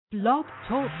Blog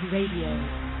Talk Radio.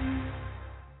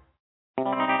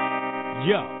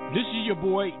 Yo, this is your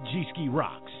boy G-Ski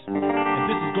Rocks, and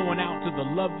this is going out to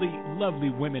the lovely, lovely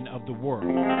women of the world.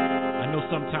 I know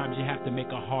sometimes you have to make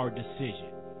a hard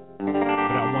decision, but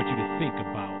I want you to think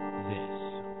about this.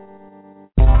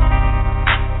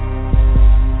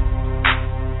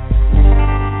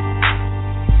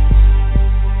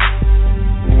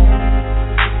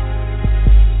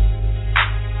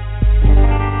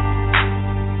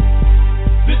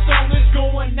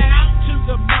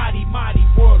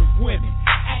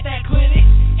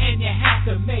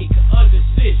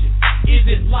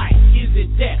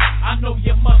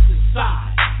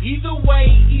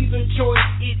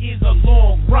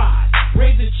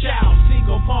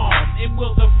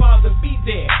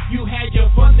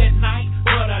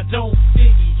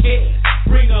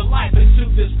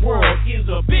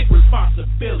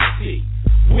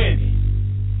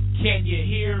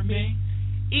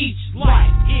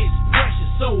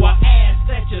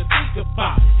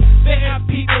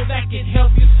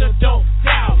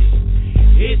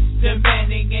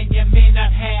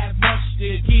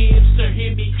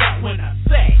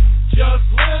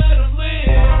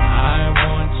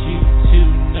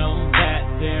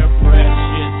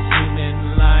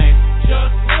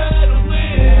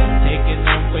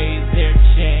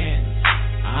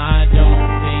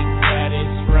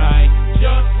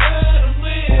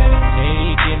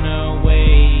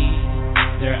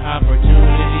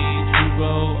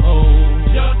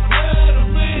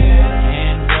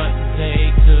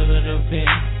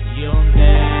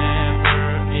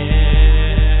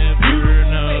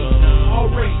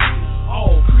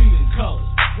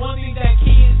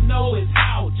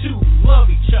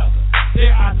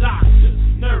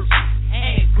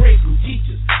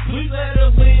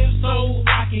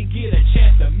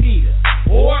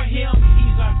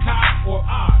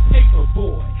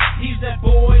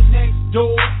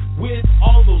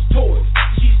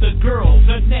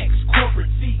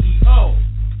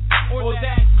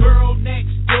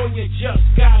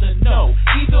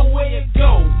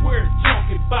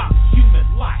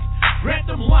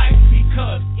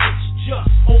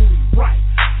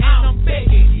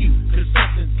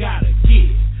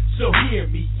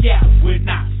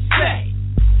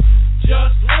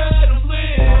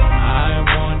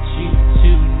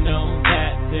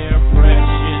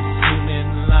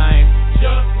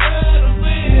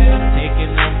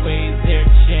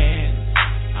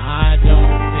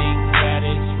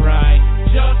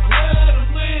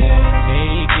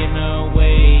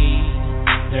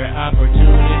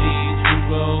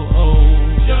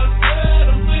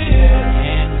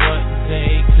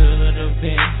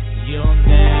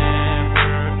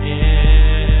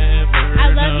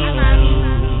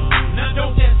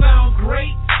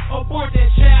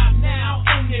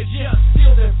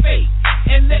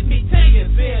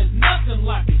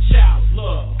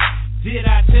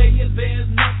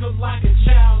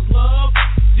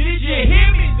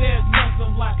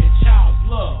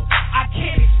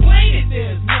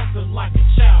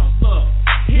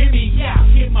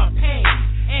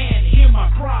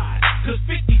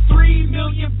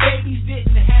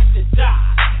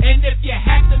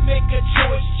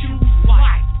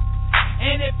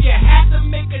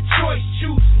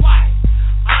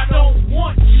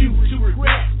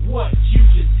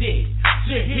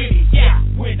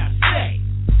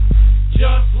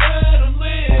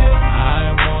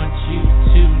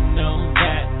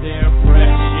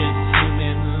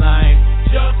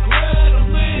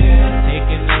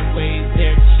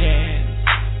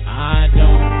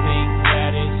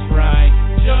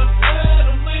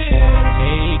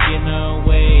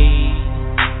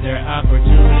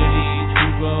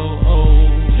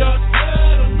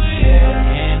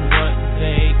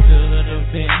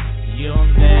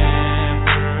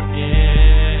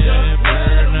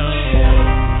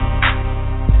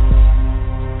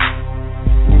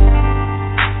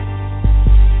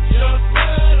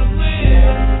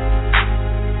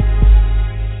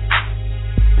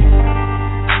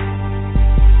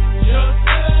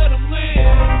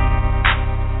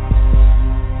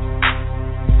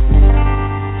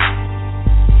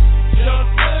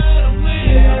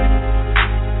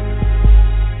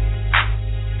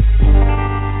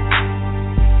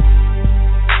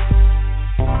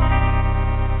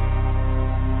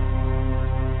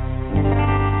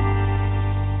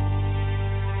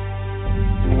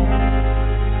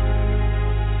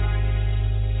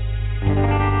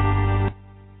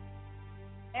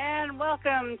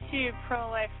 Welcome to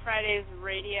Pro-Life Fridays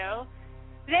Radio.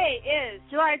 Today is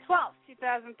July 12th,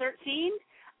 2013.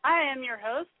 I am your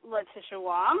host, Letitia,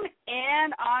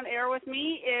 and on air with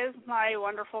me is my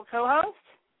wonderful co-host.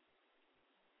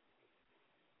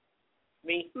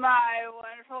 me? My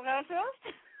wonderful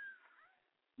co-host.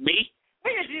 Me?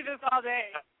 We could do this all day.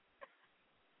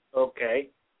 Okay.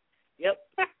 Yep.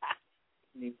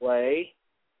 Anyway,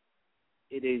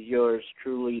 it is yours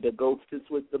truly, the ghostess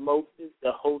with the mostest,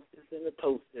 the hostess and the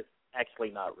toastess.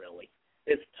 Actually, not really.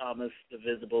 It's Thomas, the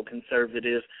Visible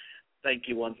Conservative. Thank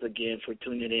you once again for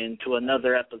tuning in to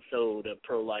another episode of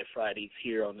Pro-Life Fridays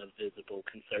here on the Visible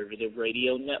Conservative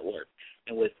Radio Network.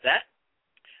 And with that,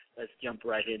 let's jump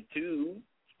right into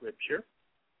Scripture,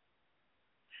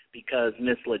 because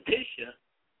Miss Letitia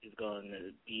is going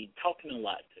to be talking a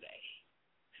lot today.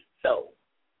 So,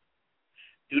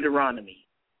 Deuteronomy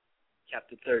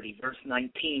chapter 30, verse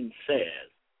 19 says,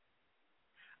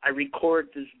 I record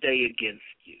this day against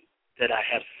you, that I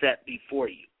have set before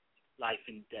you life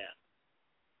and death,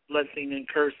 blessing and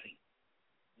cursing.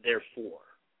 Therefore,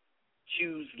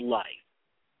 choose life,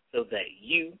 so that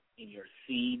you and your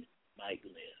seed might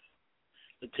live.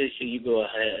 Letitia, you go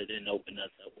ahead and open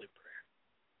us up with prayer.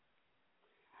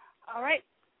 All right.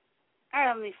 Our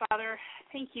Heavenly Father,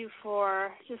 thank you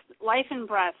for just life and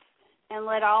breath, and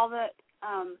let all that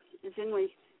is in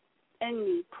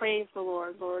me praise the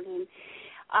Lord, Lord. And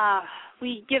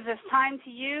we give this time to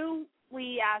you.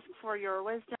 We ask for your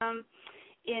wisdom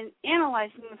in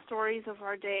analyzing the stories of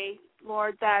our day,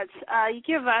 Lord, that you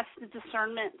give us the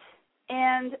discernment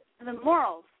and the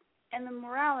morals and the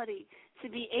morality to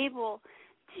be able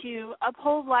to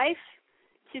uphold life,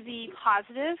 to be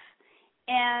positive,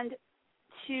 and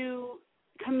to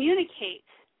communicate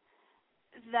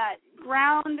that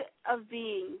ground of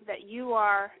being that you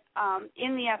are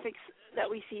in the ethics that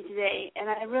we see today. And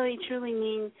I really, truly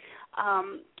mean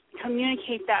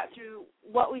communicate that through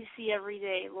what we see every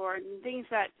day, Lord, and things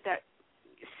that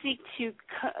seek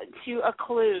to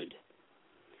occlude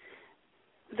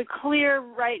the clear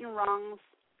right and wrongs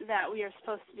that we are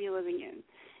supposed to be living in.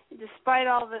 Despite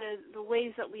all the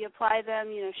ways that we apply them,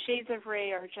 shades of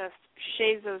gray are just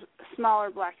shades of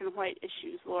smaller black and white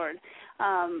issues, Lord,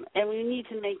 and we need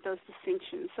to make those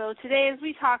distinctions. So today, as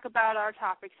we talk about our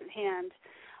topics at hand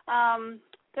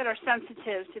that are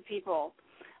sensitive to people,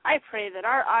 I pray that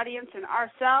our audience and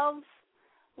ourselves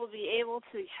will be able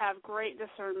to have great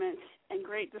discernment and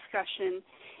great discussion,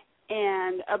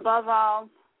 and above all,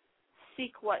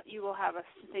 seek what you will have us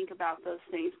to think about those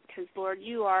things, because, Lord,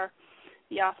 you are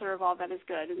the author of all that is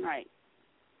good and right.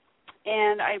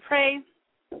 And I pray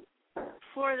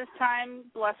for this time,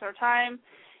 bless our time,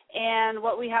 and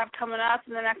what we have coming up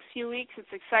in the next few weeks.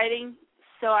 It's exciting.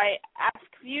 So I ask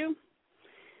you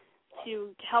to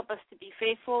help us to be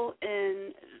faithful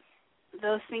in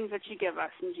those things that you give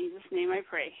us. In Jesus' name I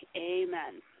pray.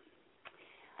 Amen.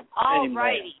 All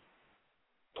righty.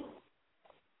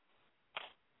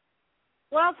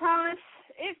 Well, Thomas,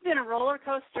 it's been a roller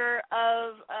coaster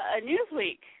of a news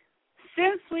week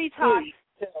since we talked.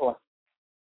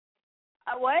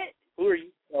 What? Who are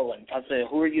you telling? I said,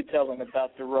 who are you telling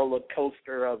about the roller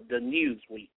coaster of the news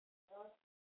week?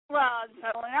 Well,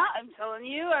 I'm telling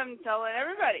you, I'm telling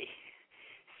everybody.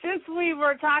 Since we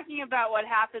were talking about what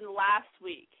happened last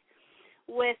week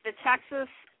with the Texas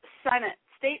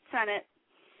State Senate,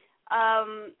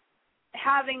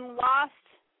 having lost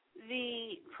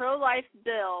the pro-life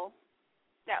bill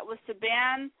that was to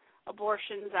ban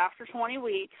abortions after 20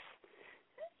 weeks,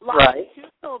 lost to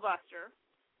filibuster.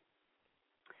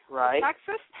 Right. The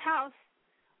Texas House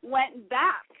went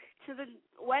back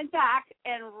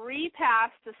and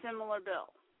repassed a similar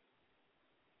bill.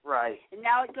 Right. And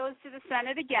now it goes to the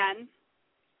Senate again.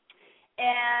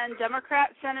 And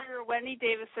Democrat Senator Wendy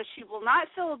Davis says she will not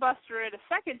filibuster it a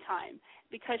second time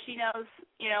because she knows,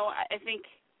 I think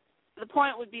the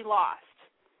point would be lost.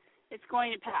 It's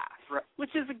going to pass, right,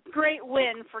 which is a great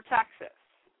win for Texas.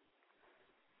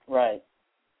 Right.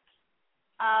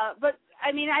 But,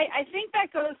 I think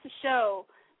that goes to show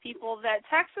people that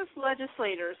Texas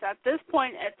legislators at this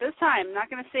time, I'm not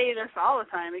going to say this all the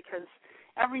time because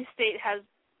every state has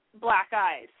black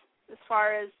eyes as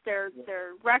far as their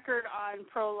record on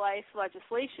pro-life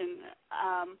legislation.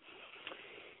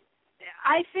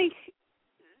 I think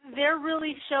they're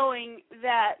really showing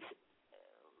that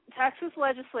Texas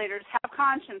legislators have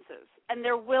consciences, and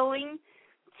they're willing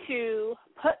to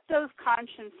put those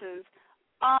consciences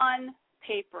on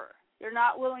paper. They're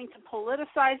not willing to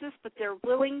politicize this, but they're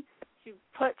willing to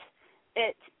put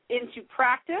it into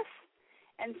practice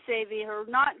and say they are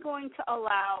not going to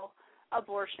allow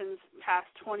abortions past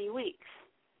 20 weeks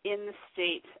in the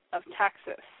state of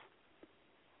Texas.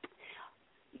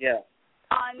 Yeah.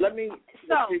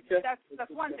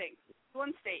 That's one thing.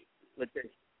 One state.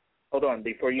 Hold on,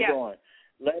 before you go on.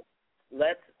 Let's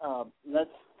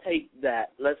take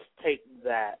that. Let's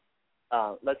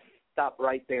stop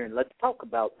right there and let's talk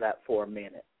about that for a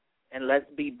minute. And let's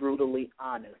be brutally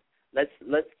honest.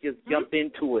 Let's just jump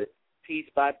into it piece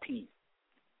by piece.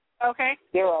 Okay.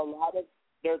 There's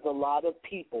a lot of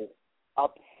people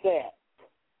upset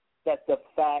that the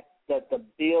fact that the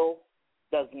bill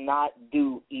does not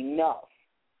do enough.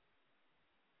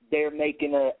 They're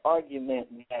making an argument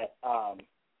that,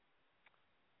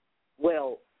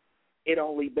 it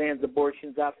only bans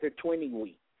abortions after 20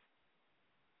 weeks.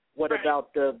 What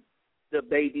about the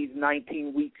babies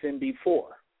 19 weeks and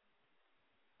before?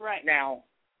 Right. Now,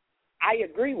 I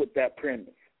agree with that premise,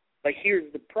 but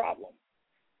here's the problem.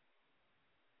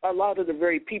 A lot of the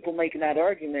very people making that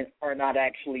argument are not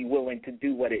actually willing to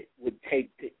do what it would take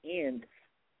to end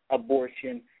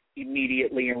abortion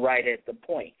immediately and right at the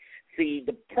point. See,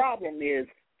 the problem is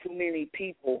too many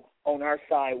people on our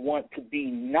side want to be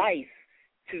nice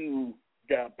to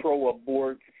the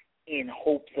pro-abort in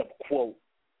hopes of, quote,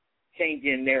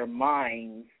 changing their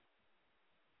minds.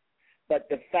 But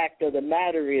the fact of the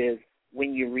matter is,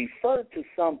 when you refer to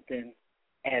something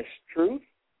as truth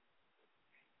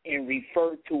and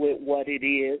refer to it what it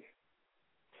is,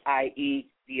 i.e.,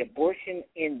 the abortion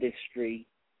industry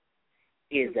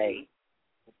is a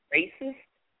racist,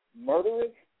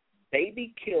 murderous,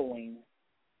 baby-killing,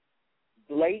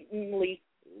 blatantly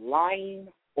lying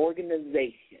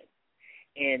organization.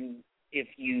 And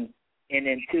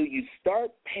until you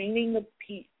start painting the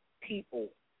people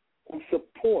who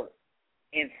support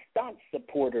and staunch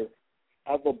supporters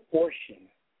of abortion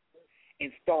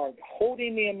and start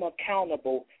holding them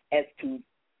accountable as to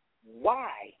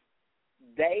why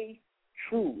they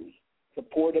truly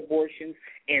support abortion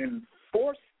and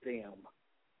force them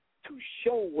to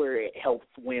show where it helps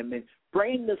women,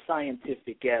 bring the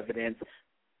scientific evidence,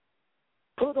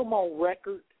 put them on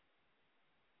record.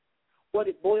 What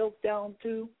it boils down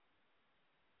to,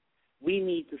 we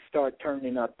need to start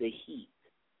turning up the heat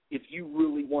if you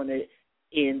really want to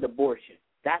end abortion.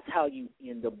 That's how you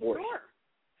end abortion.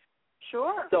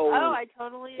 Sure. So, I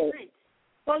totally agree.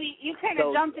 Well, you kind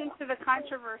of jumped into the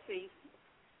controversy.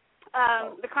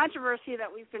 The controversy that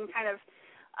we've been kind of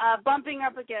bumping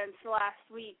up against the last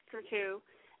week or two.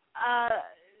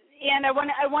 And I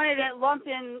wanted to lump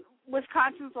in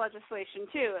Wisconsin's legislation,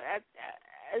 too,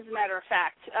 as a matter of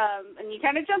fact. And you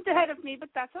kind of jumped ahead of me, but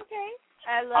that's okay.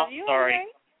 I love you. Sorry. Okay?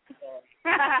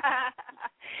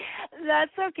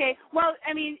 That's okay. Well,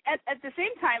 I mean, at the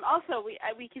same time, also,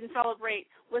 we can celebrate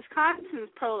Wisconsin's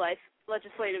pro-life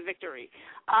legislative victory.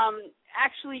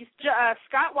 Actually,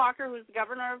 Scott Walker, who's the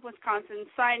governor of Wisconsin,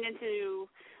 signed into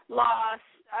law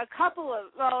a couple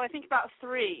of, I think about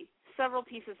several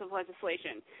pieces of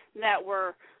legislation that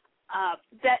were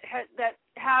that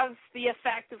have the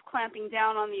effect of clamping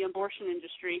down on the abortion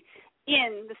industry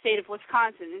in the state of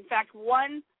Wisconsin. In fact,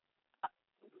 one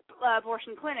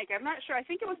abortion clinic, I'm not sure, I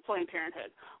think it was Planned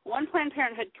Parenthood. One Planned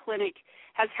Parenthood clinic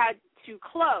has had to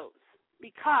close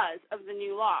because of the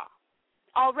new law.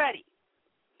 Already,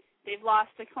 they've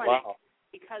lost a clinic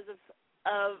because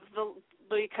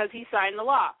because he signed the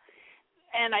law.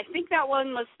 And I think that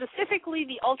one was specifically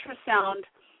the ultrasound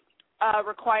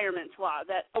requirements law,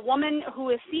 that a woman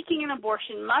who is seeking an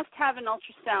abortion must have an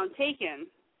ultrasound taken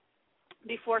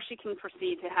before she can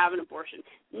proceed to have an abortion.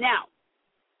 Now,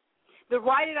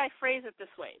 why did I phrase it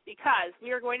this way? Because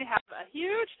we are going to have a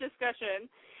huge discussion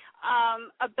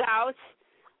about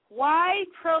why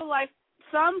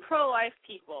some pro-life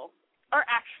people are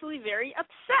actually very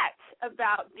upset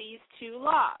about these two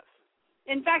laws.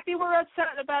 In fact, they were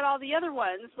upset about all the other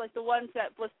ones, like the ones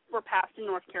that were passed in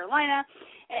North Carolina,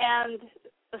 and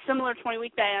a similar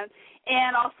 20-week ban,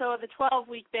 and also the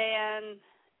 12-week ban,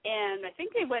 and I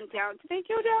think they went down. Did they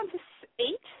go down to 8?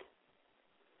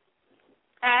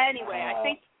 Anyway, I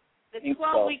think the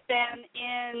 12-week ban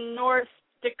in North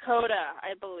Dakota,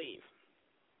 I believe.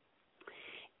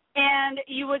 And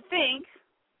you would think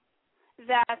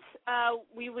that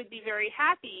we would be very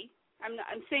happy.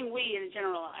 I'm saying we in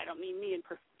general. I don't mean me in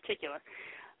particular.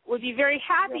 Would be very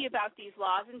happy about these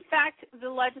laws. In fact, the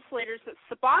legislators that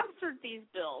sponsored these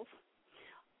bills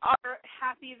are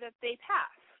happy that they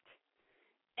passed.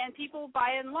 And people,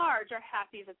 by and large, are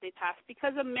happy that they passed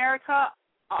because America,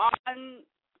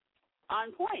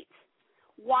 on point,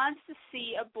 wants to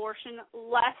see abortion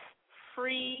less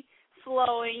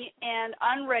free-flowing and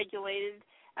unregulated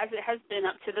as it has been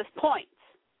up to this point.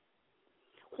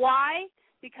 Why?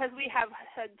 Because we have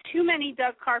had too many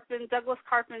Douglas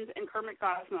Carpens and Kermit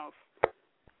Gosnells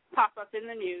pop up in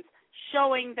the news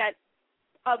showing that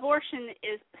abortion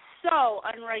is so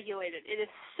unregulated. It is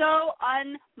so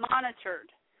unmonitored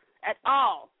at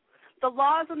all. The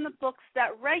laws in the books that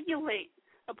regulate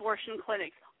abortion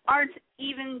clinics aren't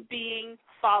even being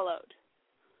followed.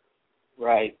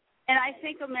 Right. And I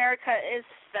think America is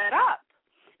fed up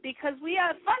because we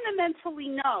fundamentally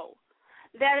know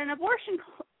that an abortion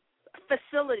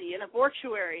facility, an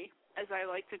abortuary, as I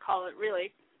like to call it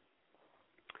really,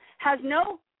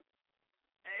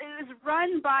 is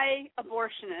run by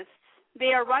abortionists.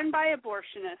 They are run by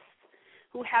abortionists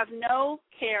who have no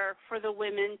care for the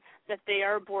women that they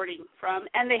are aborting from,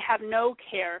 and they have no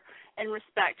care and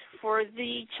respect for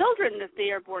the children that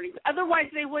they are aborting. Otherwise,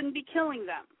 they wouldn't be killing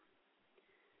them.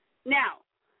 Now,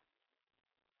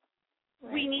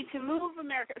 we need to move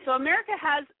America. So America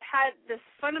has had this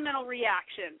fundamental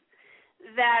reaction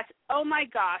that, oh my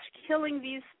gosh, killing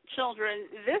these children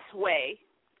this way,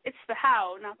 it's the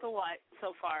how, not the what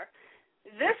so far,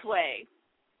 this way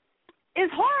is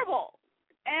horrible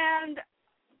and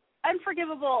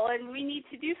unforgivable, and we need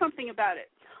to do something about it.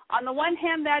 On the one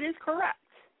hand, that is correct.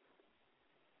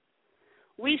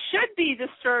 We should be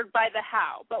disturbed by the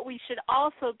how, but we should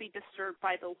also be disturbed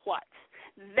by the what.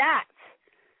 That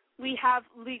we have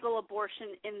legal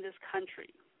abortion in this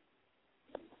country.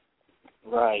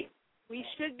 Right. We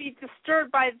should be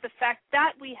disturbed by the fact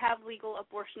that we have legal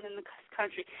abortion in the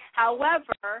country.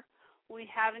 However, we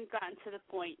haven't gotten to the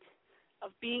point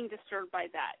of being disturbed by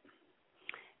that.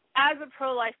 As a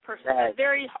pro-life person, a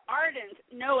very ardent,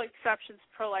 no exceptions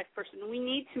pro-life person, we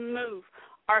need to move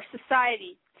our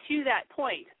society to that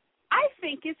point. I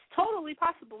think it's totally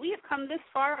possible. We have come this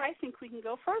far. I think we can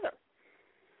go further.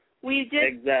 We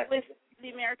did with the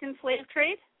American slave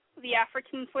trade, the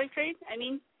African slave trade. I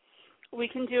mean, we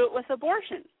can do it with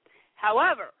abortion.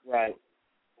 However,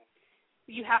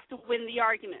 you have to win the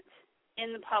argument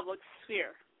in the public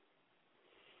sphere.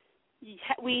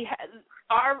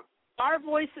 Our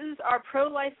voices, our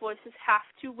pro-life voices, have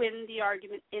to win the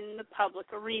argument in the public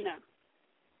arena.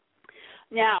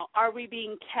 Now, are we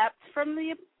being kept from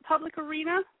the public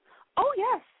arena? Oh,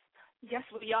 yes. Yes,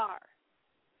 we are.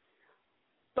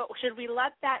 But should we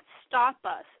let that stop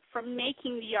us from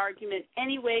making the argument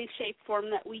any way, shape,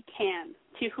 form that we can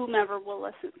to whomever will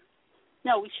listen?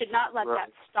 No, we should not let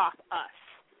that stop us.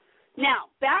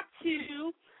 Now, back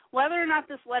to whether or not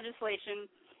this legislation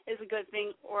is a good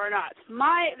thing or not.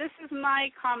 This is my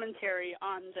commentary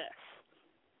on this.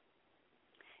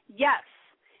 Yes,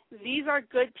 these are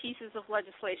good pieces of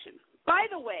legislation. By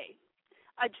the way,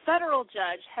 a federal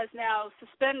judge has now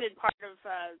suspended part of,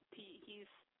 he's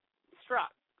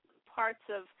struck parts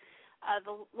of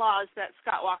the laws that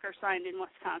Scott Walker signed in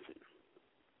Wisconsin.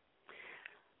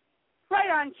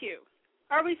 Right on cue.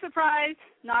 Are we surprised?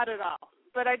 Not at all.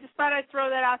 But I just thought I'd throw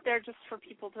that out there just for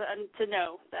people to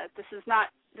know that this is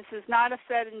not a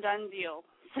said and done deal.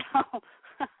 So,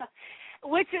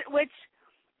 which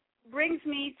brings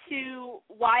me to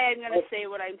why I'm going to say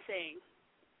what I'm saying.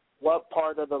 What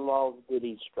part of the laws did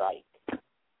he strike?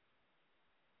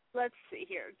 Let's see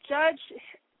here. Judge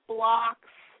blocks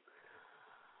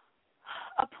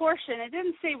a portion. It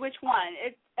didn't say which one.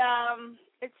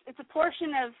 It's a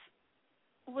portion of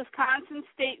Wisconsin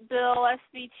State Bill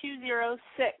SB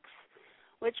 206,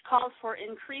 which calls for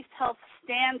increased health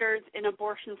standards in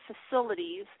abortion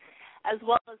facilities, as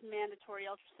well as mandatory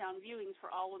ultrasound viewings for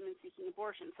all women seeking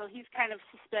abortion. So he's kind of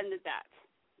suspended that,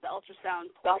 the ultrasound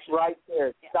portion. Stop right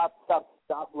there. Yeah.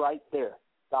 Stop right there.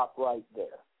 Stop right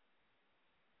there.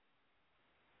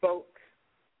 Folks,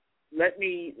 let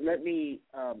me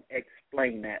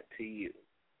explain that to you.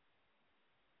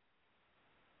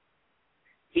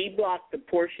 He blocked the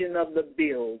portion of the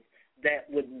bill that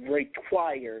would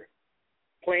require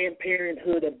Planned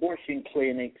Parenthood abortion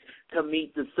clinics to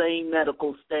meet the same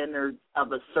medical standards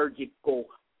of a surgical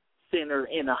center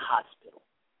in a hospital.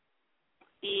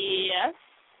 Yes,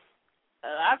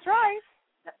 that's right.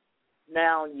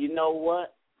 Now, you know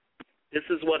what? This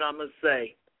is what I'm going to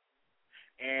say.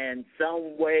 And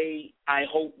some way, I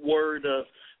hope word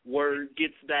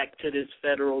gets back to this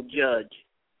federal judge.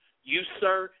 You,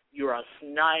 sir, you're a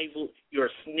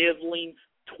sniveling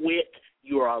twit.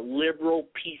 You're a liberal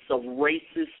piece of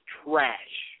racist trash.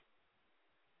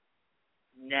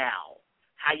 Now,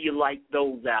 how you like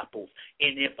those apples?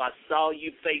 And if I saw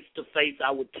you face to face, I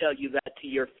would tell you that to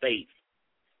your face.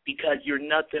 Because you're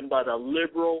nothing but a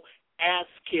liberal,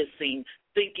 ass-kissing,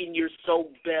 thinking you're so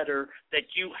better that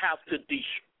you have to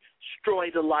destroy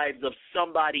the lives of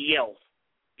somebody else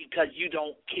because you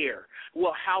don't care.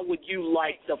 Well, how would you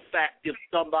like the fact if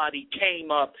somebody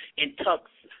came up and took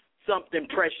something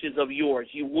precious of yours?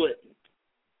 You wouldn't.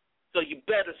 So you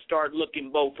better start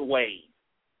looking both ways.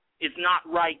 It's not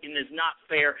right and it's not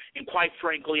fair, and quite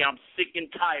frankly, I'm sick and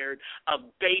tired of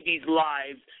babies'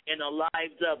 lives and the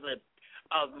lives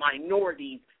of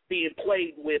minorities being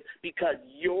played with because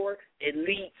your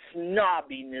elite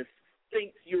snobbiness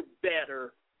thinks you're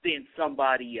better than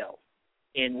somebody else.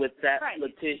 And with that, right.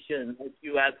 Letitia, and if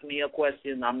you ask me a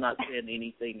question, I'm not saying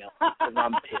anything else because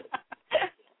I'm pissed.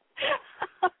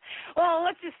 Well,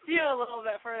 let's just do a little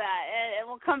bit for that, and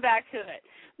we'll come back to it.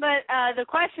 But the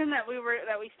question that we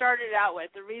started out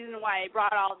with, the reason why I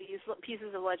brought all these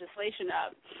pieces of legislation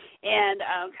up, and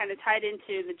kind of tied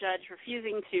into the judge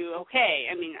refusing to. Okay,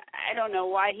 I mean, I don't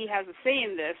know why he has a say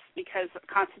in this, because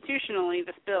constitutionally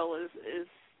this bill is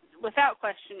without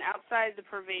question outside the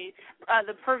purview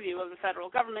of the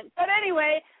federal government. But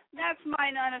anyway, that's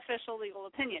my unofficial legal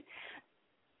opinion.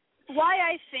 Why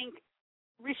I think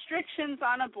restrictions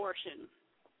on abortion,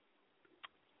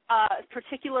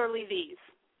 particularly these,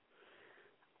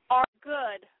 are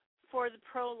good for the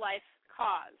pro-life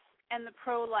cause and the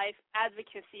pro-life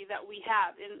advocacy that we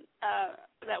have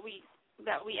that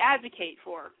we advocate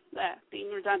for,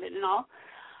 being redundant and all,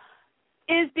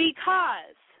 is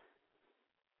because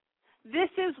this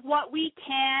is what we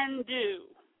can do.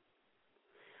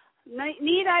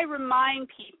 Need I remind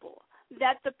people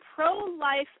that the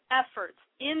pro-life efforts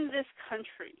in this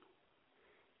country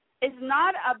is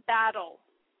not a battle,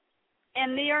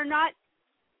 and they are not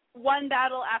one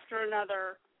battle after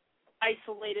another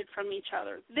isolated from each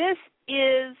other. This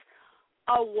is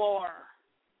a war.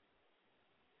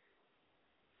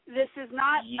 This is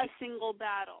not a single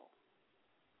battle,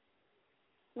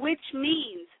 which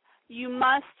means you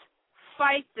must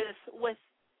fight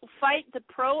the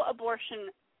pro-abortion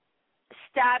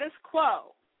status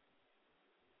quo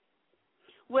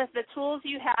with the tools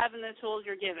you have and the tools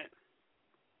you're given.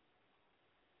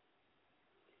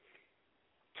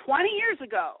 20 years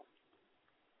ago,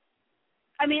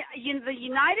 the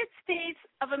United States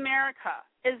of America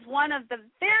is one of the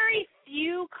very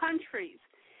few countries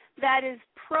that is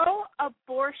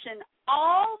pro-abortion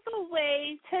all the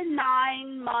way to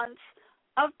 9 months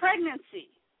of pregnancy,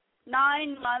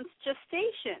 9 months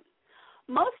gestation.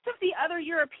 Most of the other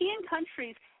European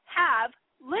countries have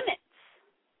limits.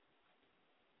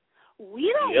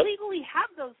 We don't legally have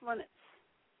those limits.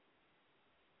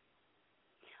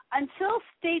 Until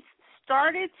states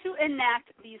started to enact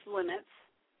these limits,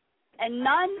 and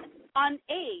none on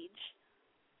age,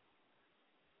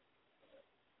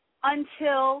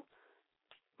 until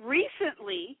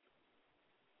recently,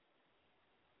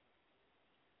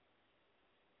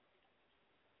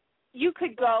 you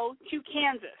could go to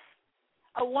Kansas.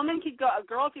 A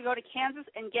girl could go to Kansas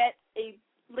and get a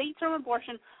late-term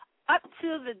abortion up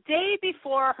to the day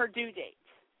before her due date.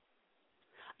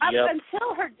 Up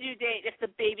until her due date if the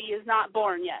baby is not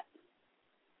born yet.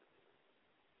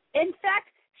 In fact,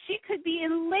 she could be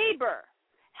in labor,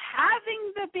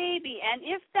 having the baby, and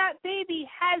if that baby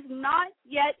has not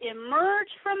yet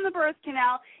emerged from the birth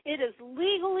canal, it is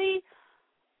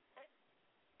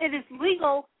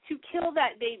legal to kill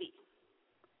that baby.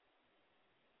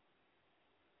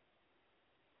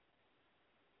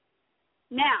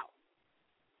 Now,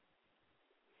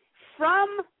 from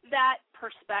that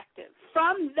perspective,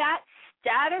 from that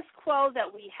status quo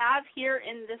that we have here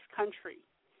in this country,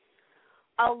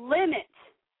 a limit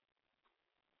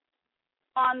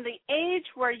on the age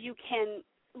where you can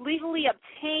legally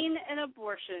obtain an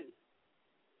abortion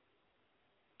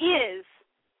is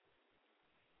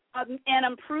an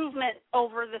improvement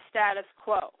over the status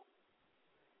quo.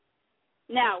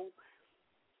 Now,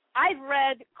 I've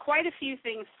read quite a few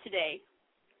things today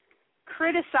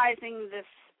criticizing this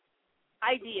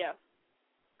idea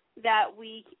that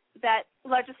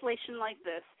legislation like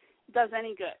this does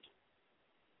any good.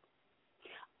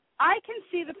 I can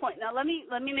see the point. Now let me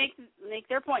make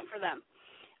their point for them.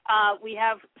 We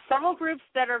have several groups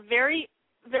that are very,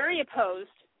 very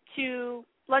opposed to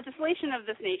legislation of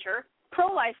this nature,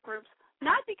 pro-life groups,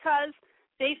 not because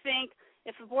they think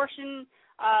if abortion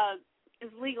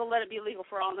is legal, let it be legal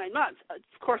for all 9 months.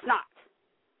 Of course not.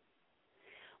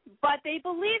 But they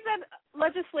believe that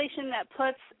legislation that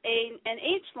puts an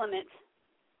age limit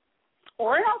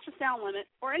or an ultrasound limit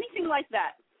or anything like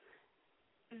that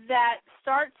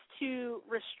starts to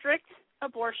restrict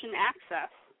abortion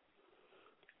access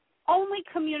only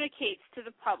communicates to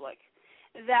the public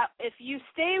that if you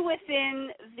stay within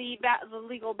the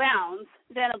legal bounds,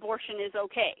 then abortion is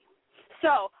okay.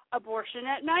 So abortion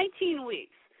at 19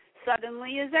 weeks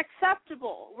suddenly is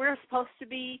acceptable. We're supposed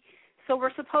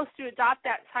to adopt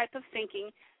that type of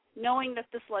thinking, knowing that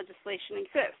this legislation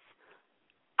exists.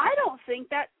 I don't think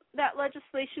that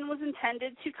legislation was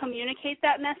intended to communicate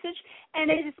that message,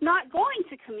 and it is not going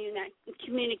to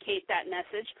communicate that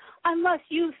message unless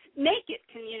you make it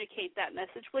communicate that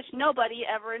message, which nobody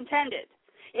ever intended.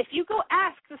 If you go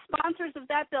ask the sponsors of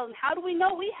that bill, and how do we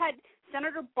know? We had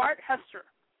Senator Bart Hester,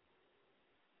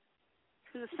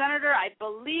 who's a senator, I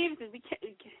believe, did we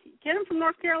get him from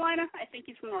North Carolina? I think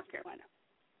he's from North Carolina,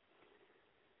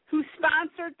 who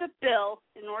sponsored the bill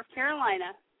in North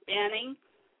Carolina banning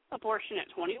abortion at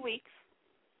 20 weeks.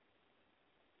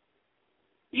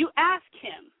 You ask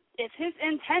him if his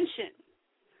intention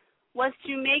was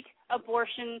to make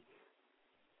abortion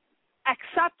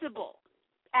acceptable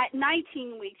at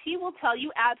 19 weeks. He will tell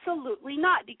you absolutely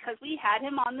not, because we had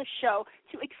him on the show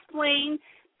to explain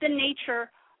the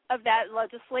nature of that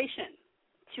legislation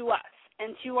to us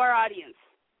and to our audience.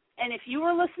 And if you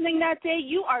were listening that day,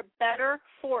 you are better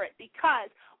for it,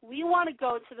 because we want to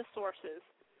go to the sources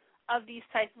of these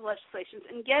types of legislations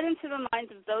and get into the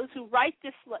minds of those who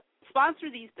sponsor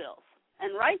these bills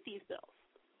and write these bills,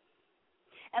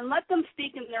 and let them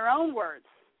speak in their own words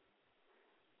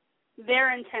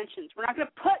their intentions. We're not going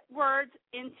to put words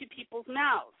into people's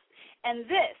mouths. And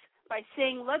this, by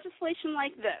saying legislation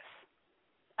like this,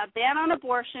 a ban on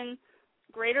abortion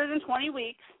greater than 20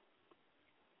 weeks,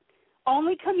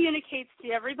 only communicates to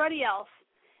everybody else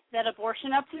that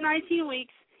abortion up to 19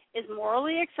 weeks is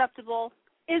morally acceptable,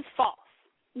 is false.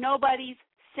 Nobody's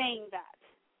saying that.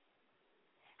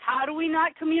 How do we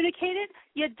not communicate it?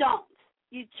 You don't.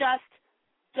 You just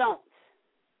don't.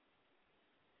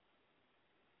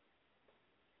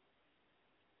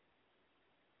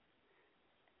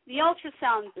 The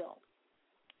ultrasound bill,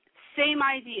 same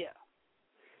idea.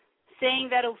 Saying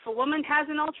that if a woman has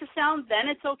an ultrasound, then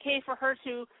it's okay for her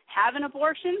to have an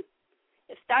abortion.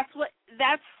 If that's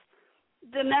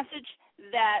the message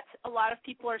that a lot of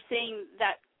people are saying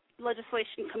that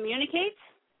legislation communicates,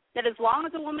 that as long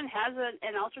as a woman has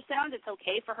an ultrasound, it's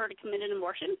okay for her to commit an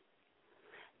abortion.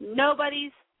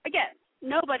 Nobody's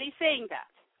saying that.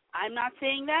 I'm not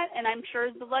saying that, and I'm sure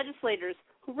the legislators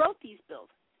who wrote these bills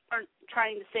aren't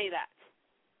trying to say that.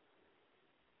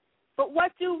 But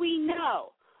what do we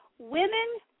know?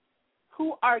 Women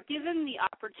who are given the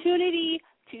opportunity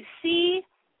to see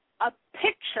a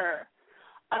picture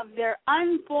of their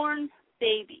unborn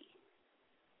baby,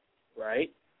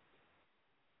 right,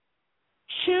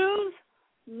 choose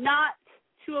not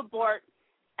to abort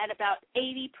at about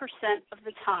 80% of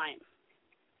the time.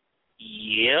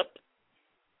 Yep.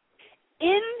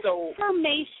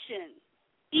 Information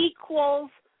equals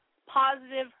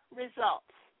positive results.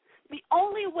 The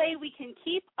only way we can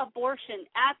keep abortion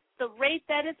at the rate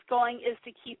that it's going is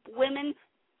to keep women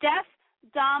deaf,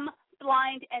 dumb,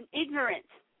 blind, and ignorant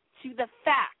to the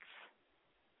facts.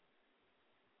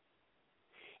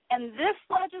 And this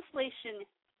legislation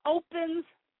opens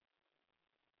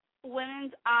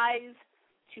women's eyes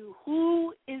to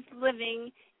who is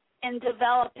living and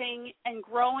developing and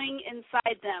growing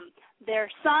inside them,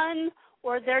 their son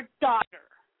or their daughter.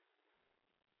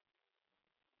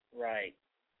 Right.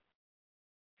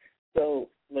 So,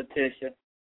 Letitia.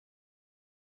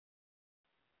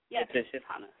 Yes, Letitia.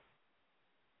 Thomas.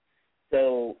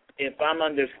 So, if I'm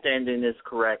understanding this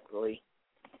correctly,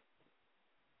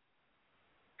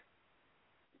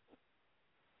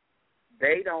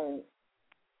 they don't.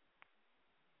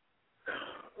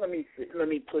 Let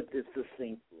me put this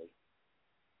succinctly.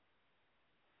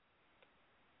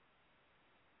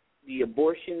 The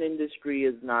abortion industry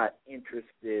is not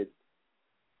interested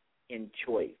in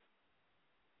choice.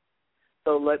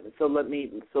 So let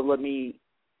me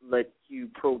let you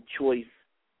pro-choice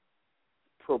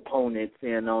proponents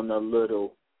in on a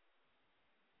little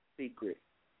secret.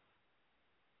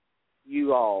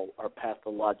 You all are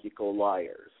pathological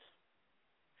liars.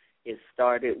 It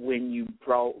started when you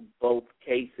brought both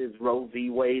cases, Roe v.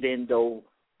 Wade and Doe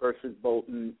versus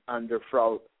Bolton, under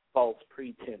false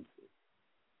pretenses.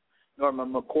 Norma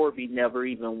McCorvey never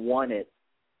even wanted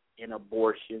an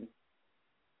abortion,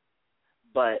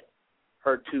 but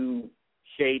her two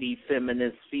shady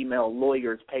feminist female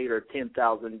lawyers paid her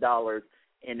 $10,000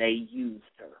 and they used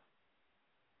her.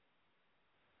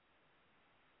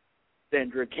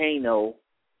 Sandra Cano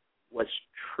was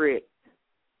tricked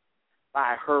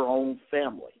by her own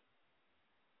family.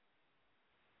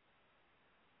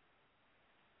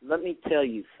 Let me tell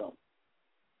you something.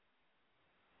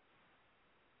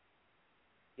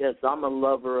 Yes, I'm a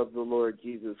lover of the Lord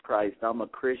Jesus Christ. I'm a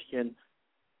Christian,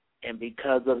 and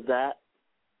because of that,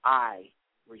 I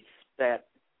respect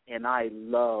and I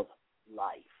love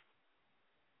life.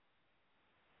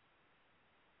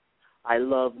 I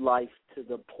love life to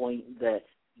the point that,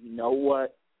 you know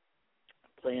what,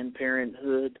 Planned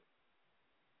Parenthood,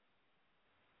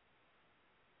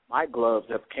 my gloves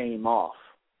have came off.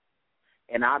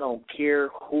 And I don't care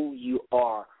who you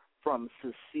are, from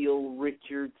Cecile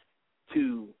Richards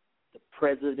to the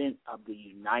President of the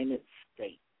United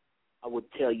States. I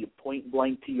would tell you point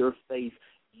blank to your face,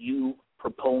 you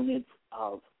proponents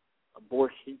of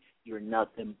abortion, you're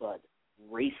nothing but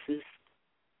racist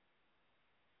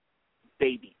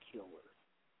baby killers.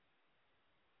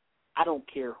 I don't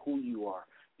care who you are,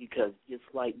 because just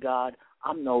like God,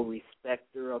 I'm no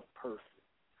respecter of persons.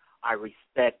 I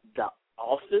respect the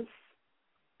office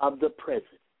of the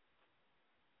president.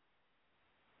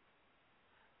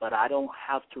 But I don't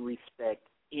have to respect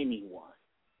anyone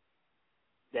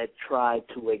that tried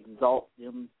to exalt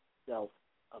themselves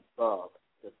above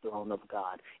the throne of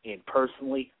God. And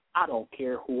personally, I don't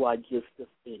care who I just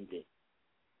offended.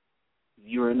 If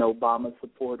you're an Obama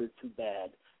supporter, too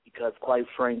bad. Because quite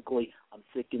frankly, I'm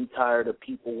sick and tired of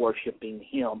people worshiping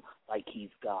him like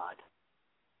he's God.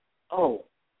 Oh,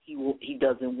 he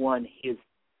doesn't want his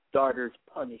daughters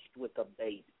punished with a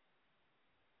baby.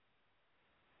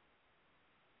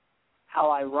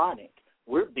 How ironic.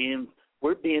 We're being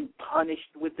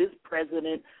punished with this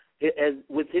president as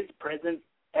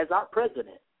our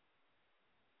president.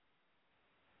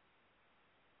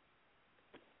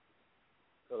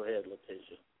 Go ahead,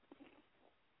 Letitia.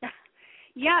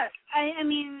 Yes, I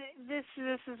mean, this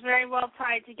is very well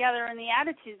tied together in the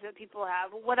attitudes that people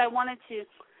have. What I wanted to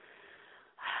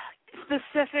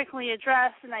specifically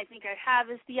address, and I think I have,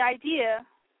 is the idea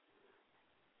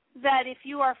that if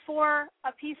you are for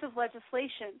a piece of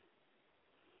legislation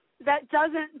that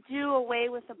doesn't do away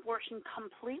with abortion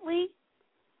completely,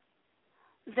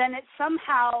 then it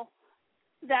somehow,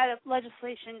 that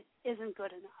legislation isn't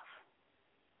good enough.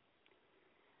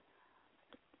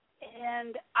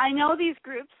 And I know these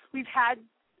groups. We've had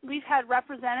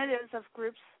representatives of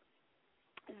groups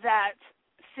that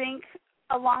think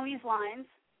along these lines,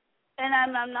 and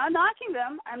I'm not knocking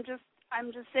them. I'm just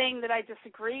saying that I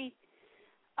disagree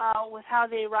with how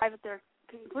they arrive at their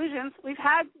conclusions. We've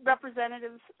had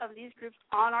representatives of these groups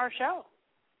on our show,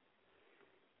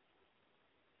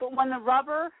 but when the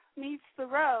rubber meets the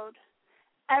road,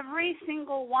 every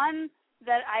single one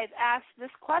that I've asked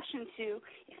this question to,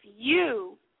 if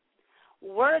you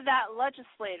were that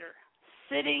legislator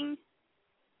sitting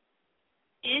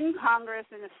in Congress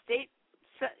in a state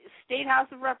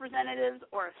House of Representatives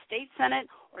or a state Senate,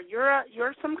 or you're a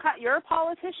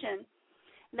politician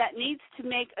that needs to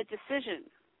make a decision,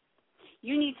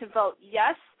 you need to vote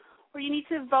yes or you need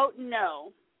to vote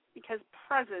no, because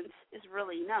present is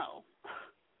really no.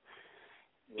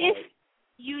 Right. If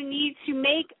you need to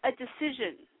make a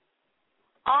decision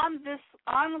on the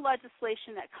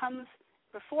legislation that comes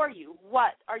before you,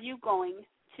 what are you going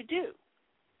to do?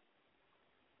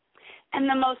 And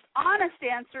the most honest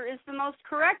answer is the most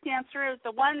correct answer, is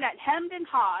the one that hemmed and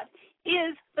hawed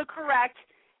is the correct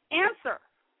answer.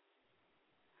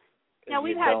 Now,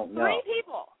 we've had three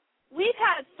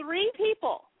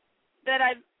people that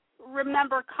I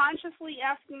remember consciously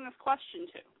asking this question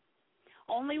to.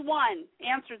 Only one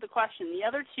answered the question. The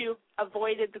other two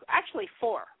avoided actually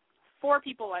four. Four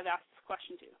people I've asked this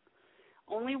question to.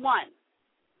 Only one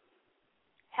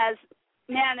has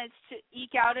managed to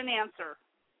eke out an answer,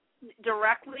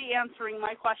 directly answering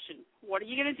my question. What are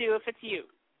you going to do if it's you?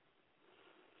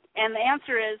 And the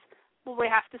answer is, well, we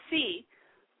have to see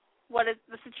what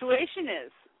the situation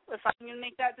is. If I'm going to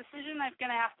make that decision, I'm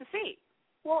going to have to see.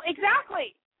 Well,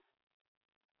 exactly.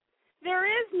 There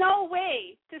is no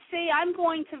way to say I'm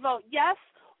going to vote yes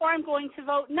or I'm going to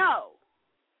vote no.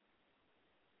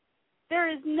 There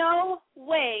is no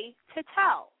way to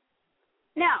tell.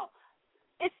 Now,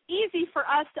 it's easy for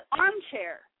us to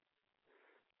armchair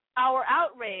our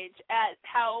outrage at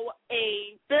how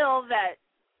a bill that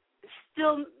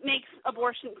still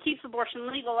keeps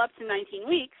abortion legal up to 19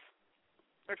 weeks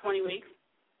or 20 weeks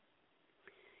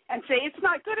and say it's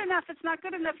not good enough,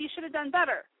 you should have done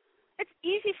better. It's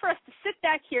easy for us to sit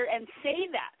back here and say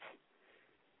that.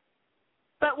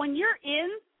 But when you're in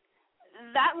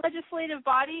that legislative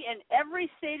body, and every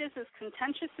state is as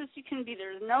contentious as you can be,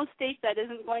 there's no state that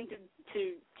isn't going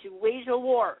to wage a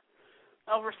war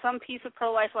over some piece of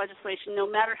pro-life legislation, no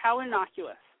matter how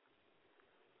innocuous.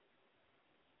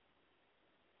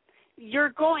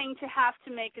 You're going to have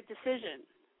to make a decision,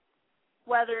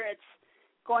 whether it's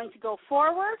going to go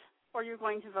forward or you're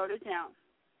going to vote it down.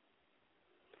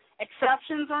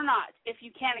 Exceptions or not. If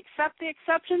you can't accept the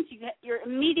exceptions,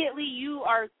 you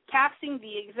are casting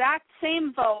the exact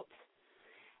same vote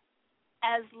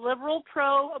as liberal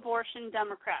pro-abortion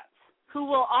Democrats, who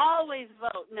will always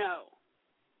vote no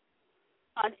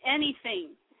on anything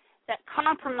that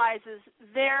compromises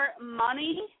their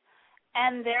money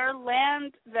and their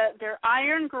land, their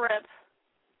iron grip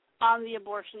on the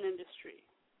abortion industry.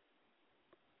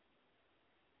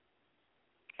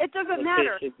 It doesn't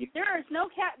matter. There is no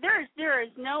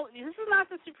this is not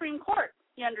the Supreme Court,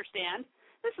 you understand?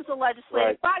 This is a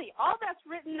legislative body. All that's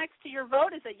written next to your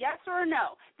vote is a yes or a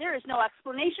no. There is no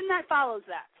explanation that follows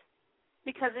that,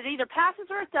 because it either passes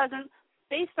or it doesn't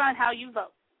based on how you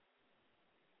vote.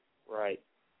 Right.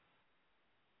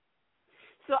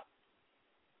 So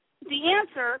the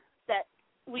answer that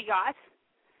we got,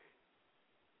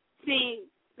 seeing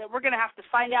that we're going to have to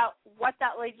find out what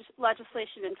that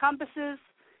legislation encompasses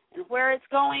and where it's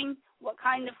going, what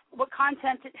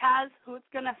content it has, who it's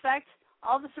going to affect,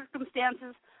 all the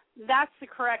circumstances, that's the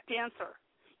correct answer.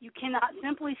 You cannot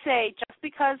simply say just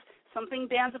because something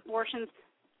bans abortions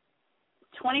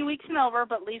 20 weeks and over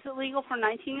but leaves it legal for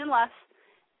 19 and less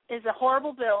is a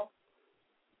horrible bill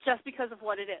just because of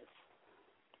what it is.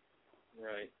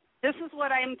 Right. This is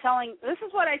what I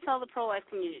tell the pro-life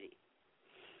community.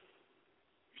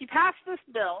 If you pass this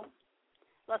bill,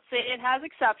 let's say it has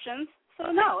exceptions,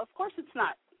 so no, of course it's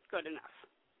not good enough.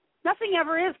 Nothing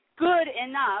ever is good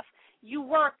enough. You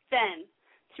work then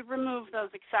to remove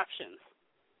those exceptions.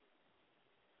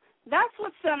 That's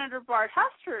what Senator Bart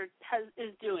Hester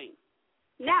is doing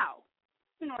now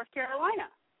in North Carolina.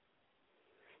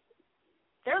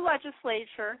 Their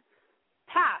legislature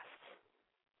passed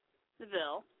the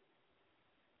bill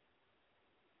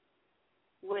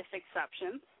with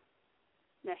exceptions.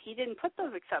 Now, he didn't put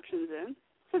those exceptions in.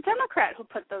 It's a Democrat who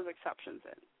put those exceptions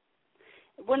in.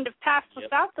 It wouldn't have passed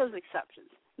without those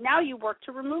exceptions. Now you work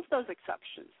to remove those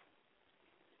exceptions.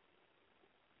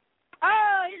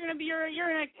 Oh, you're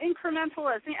an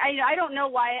incrementalist. I don't know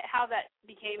how that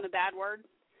became a bad word,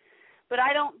 but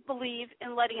I don't believe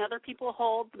in letting other people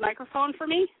hold the microphone for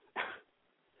me.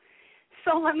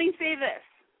 So let me say this: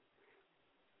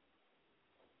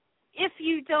 if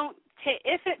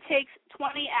it takes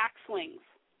 20 axe swings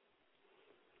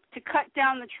to cut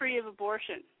down the tree of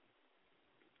abortion,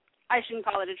 I shouldn't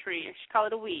call it a tree. I should call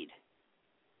it a weed.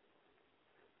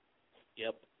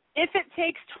 Yep. If it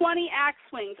takes 20 axe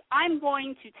swings, I'm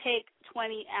going to take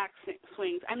 20 axe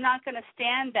swings. I'm not going to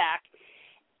stand back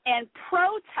and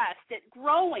protest it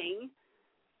growing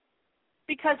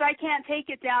because I can't take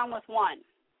it down with one.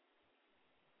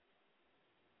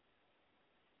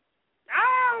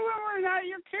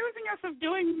 You're accusing us of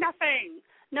doing nothing.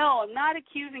 No, I'm not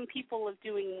accusing people of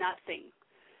doing nothing.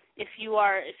 If you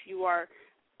want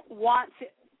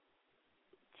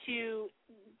to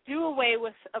do away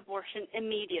with abortion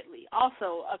immediately,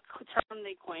 also a term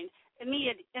they coined,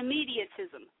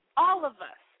 immediatism. All of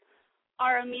us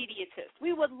are immediatists.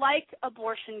 We would like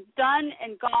abortion done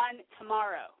and gone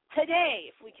tomorrow, today,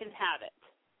 if we can have it.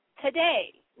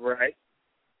 Today. Right.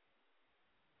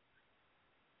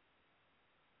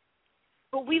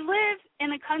 But we live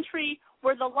in a country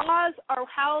where the laws are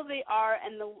how they are,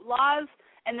 and the laws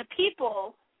and the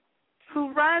people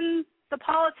who run the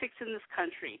politics in this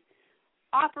country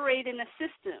operate in a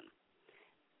system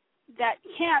that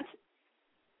can't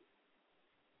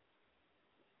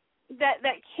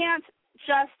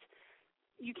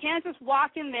you can't just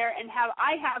walk in there and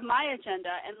I have my agenda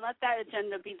and let that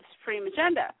agenda be the supreme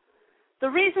agenda. The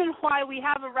reason why we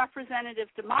have a representative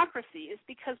democracy is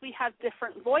because we have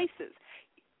different voices.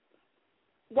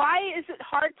 Why is it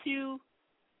hard to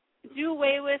do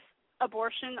away with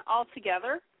abortion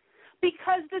altogether?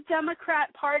 Because the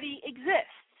Democrat Party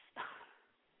exists.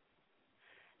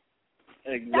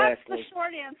 Exactly. That's the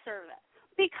short answer of that.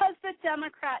 Because the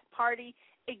Democrat Party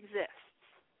exists.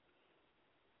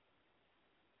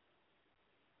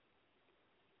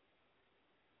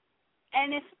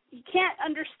 And if you can't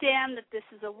understand that this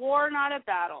is a war, not a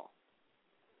battle,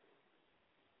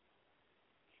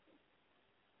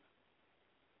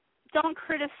 don't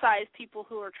criticize people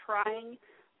who are trying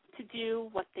to do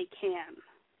what they can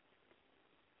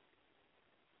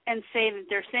and say that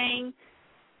they're saying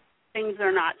things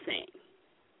they're not saying,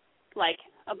 like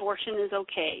abortion is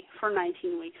okay for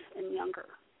 19 weeks and younger,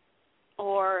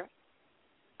 or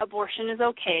abortion is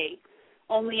okay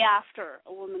only after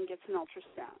a woman gets an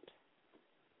ultrasound.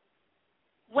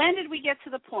 When did we get to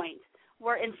the point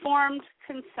where informed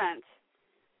consent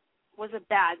was a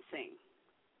bad thing?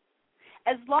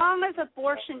 As long as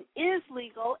abortion is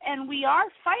legal, and we are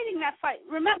fighting that fight.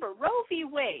 Remember, Roe v.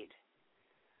 Wade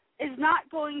is not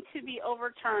going to be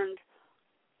overturned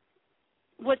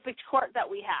with the court that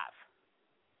we have.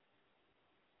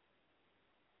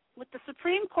 With the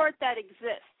Supreme Court that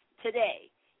exists today,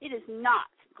 it is not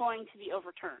going to be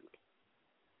overturned.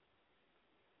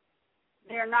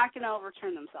 They are not going to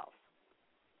overturn themselves.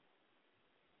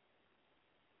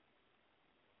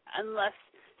 Unless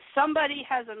somebody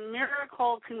has a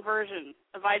miracle conversion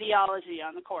of ideology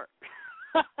on the court.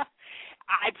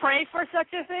 I pray for such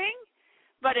a thing,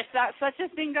 But if that such a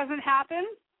thing doesn't happen,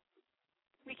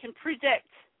 we can predict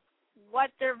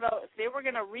what their vote, if they were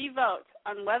going to re-vote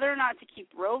on whether or not to keep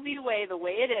Roe v. Wade the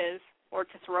way it is or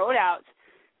to throw it out,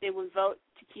 they would vote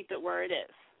to keep it where it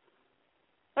is.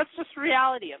 That's just the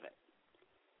reality of it.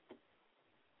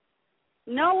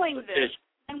 Knowing this,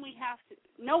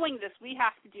 we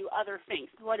have to do other things.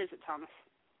 What is it, Thomas?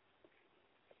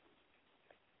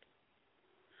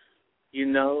 You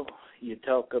know, you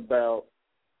talk about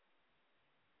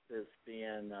this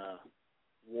being a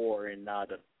war and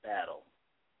not a battle.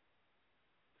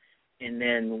 And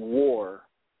then war,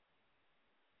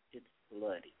 it's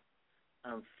bloody.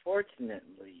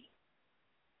 Unfortunately,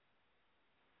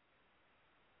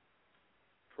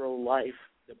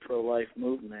 the pro-life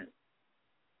movement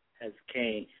has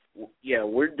came. Yeah,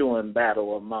 we're doing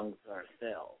battle amongst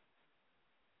ourselves.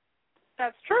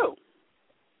 That's true.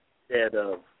 Instead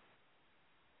of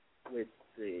with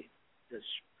the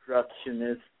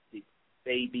destructionists, the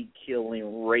baby-killing,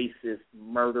 racist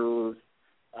murderers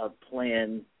of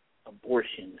planned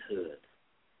abortion hood.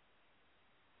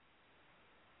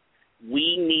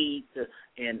 We need to,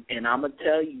 and I'm going to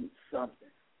tell you something.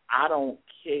 I don't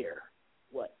care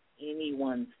what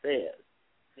anyone says.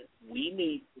 We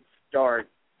need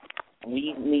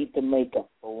to make a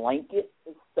blanket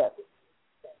assessment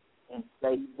and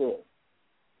say this.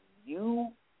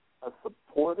 You, a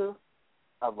supporter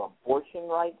of abortion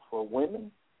rights for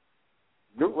women,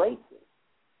 you're racist.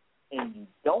 And you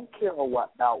don't care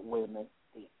about women.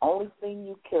 The only thing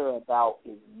you care about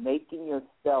is making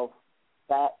yourself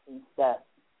fat and sassy,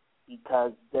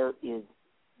 because there is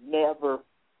never,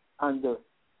 under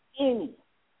any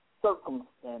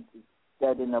circumstances,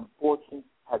 that an abortion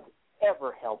has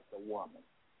ever helped a woman.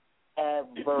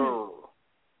 Ever.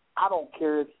 I don't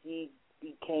care if she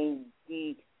became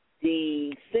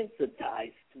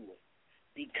desensitized to it,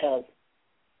 because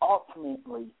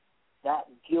ultimately that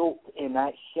guilt and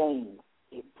that shame,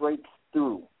 it breaks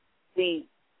through. See,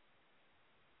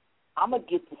 I'm going to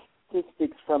get the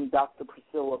statistics from Dr.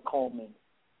 Priscilla Coleman,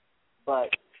 but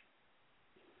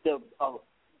the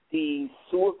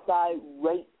suicide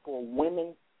rate for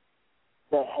women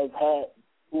that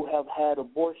who have had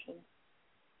abortion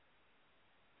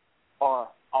are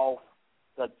off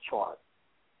the chart.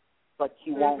 But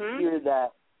you won't hear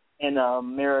that in an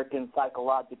American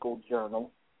Psychological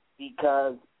Journal,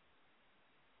 because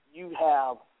you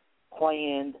have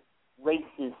planned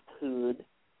racisthood.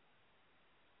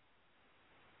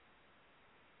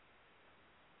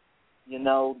 You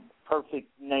know, perfect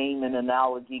name and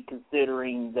analogy,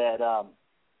 considering that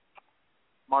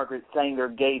Margaret Sanger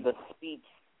gave a speech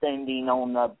standing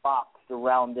on a box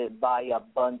surrounded by a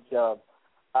bunch of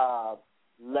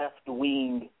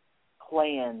left-wing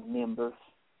Klan members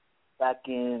back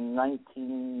in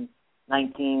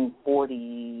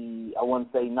 1940, I want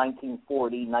to say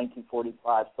 1940,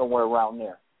 1945, somewhere around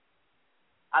there.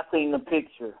 I seen the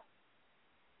picture.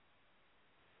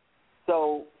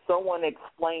 So someone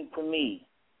explained to me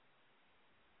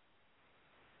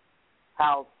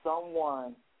how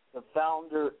someone, the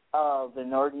founder of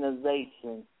an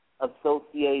organization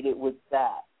associated with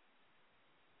that,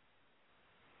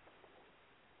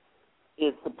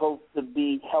 is supposed to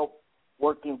be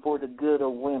working for the good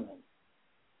of women.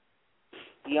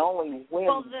 The only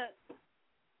women...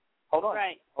 Hold on.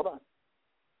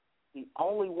 The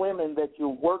only women that you're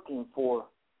working for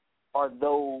are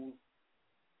those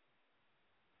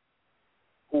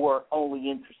who are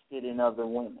only interested in other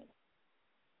women.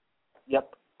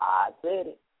 Yep, I said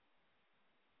it.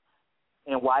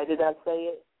 And why did I say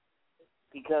it?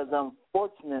 Because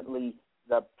unfortunately,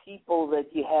 the people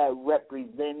that you had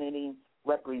representing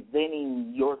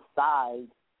your side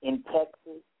in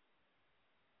Texas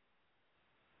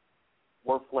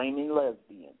were flaming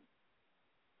lesbians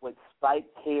with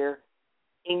spiked hair,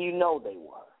 and you know they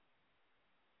were.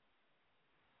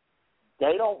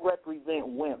 They don't represent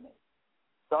women.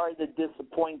 Sorry to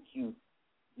disappoint you,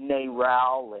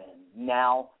 NARAL and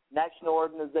now National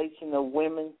Organization of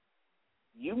Women.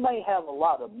 You may have a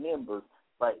lot of members,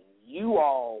 but you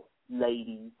all,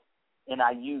 ladies, and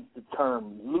I use the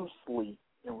term loosely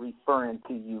in referring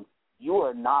to you, you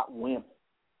are not women.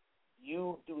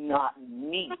 You do not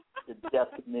meet the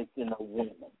definition of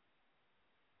women.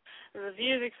 The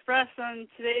views expressed on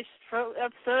today's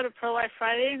episode of Pro Life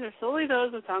Fridays are solely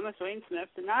those of Thomas Wayne Smith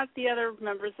and not the other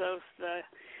members of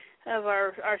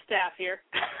our staff here.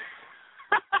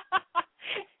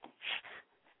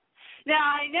 Now,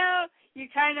 I know you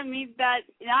kind of mean that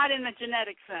not in the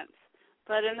genetic sense,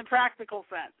 but in the practical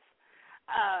sense.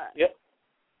 Yep.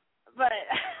 But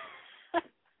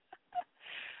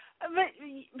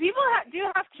people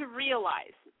do have to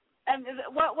realize,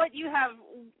 what you have.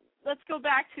 Let's go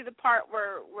back to the part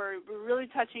where we're really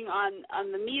touching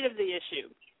on the meat of the issue,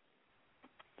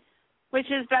 which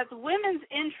is that the women's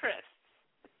interests.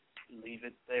 Leave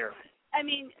it there. I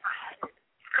mean,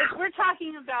 if we're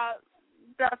talking about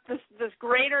this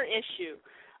greater issue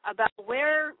about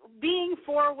where being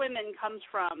for women comes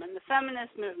from and the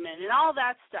feminist movement and all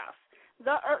that stuff,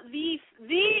 the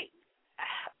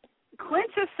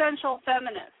quintessential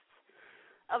feminists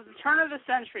of the turn of the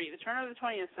century, the turn of the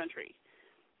 20th century,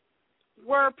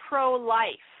 were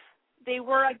pro-life. They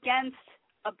were against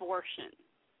abortion.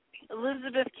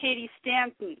 Elizabeth Cady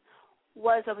Stanton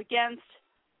was against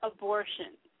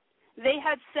abortion. They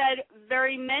had said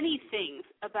very many things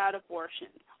about abortion,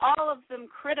 all of them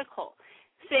critical,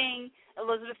 saying,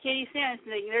 Elizabeth Cady Stanton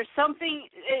saying, there's something,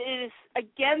 it is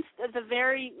against the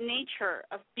very nature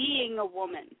of being a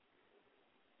woman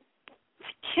to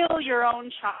kill your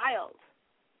own child.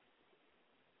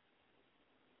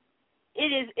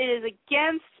 It is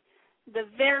against the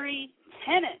very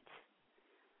tenets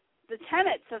of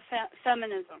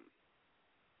feminism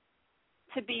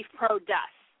to be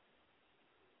pro-death.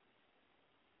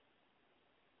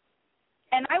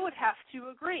 And I would have to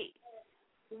agree.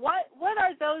 What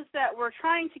are those that were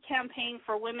trying to campaign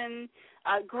for women,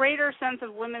 a greater sense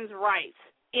of women's rights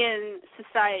in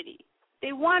society?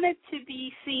 They wanted to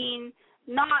be seen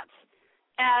not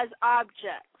as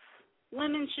objects.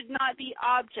 Women should not be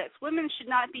objects. Women should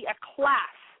not be a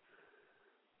class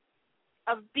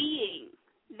of being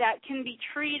that can be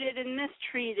treated and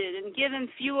mistreated and given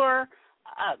fewer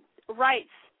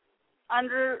rights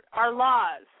under our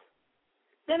laws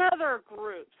than other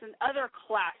groups and other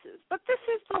classes. But this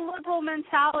is the liberal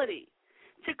mentality,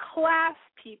 to class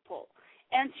people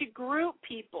and to group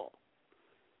people.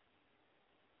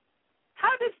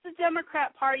 How does the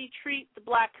Democrat Party treat the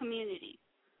black community?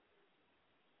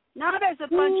 Not as a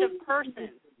bunch of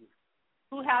persons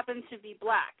who happen to be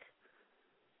black,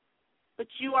 but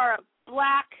you are a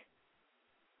black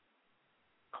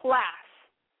class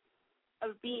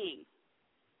of being.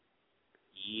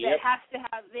 Yep. You have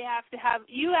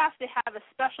to have a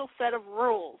special set of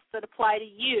rules that apply to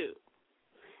you,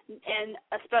 and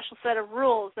a special set of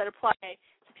rules that apply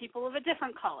to people of a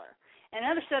different color, and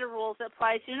another set of rules that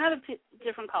apply to another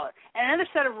different color, and another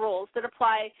set of rules that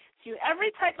apply to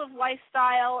every type of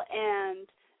lifestyle and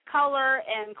color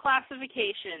and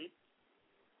classification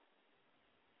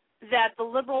that the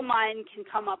liberal mind can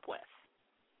come up with.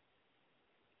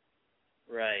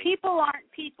 Right. People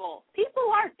aren't people.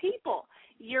 People aren't people.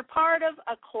 You're part of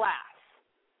a class.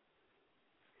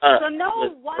 So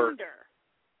no wonder,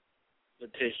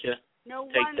 Letitia, no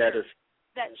take wonder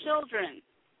that children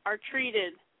are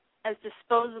treated as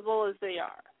disposable as they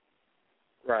are.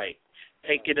 Right.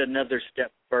 Take it another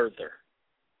step further.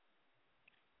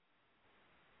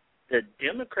 The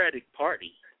Democratic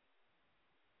Party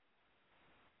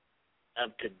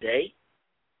of today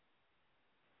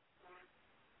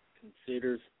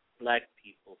considers black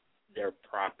people their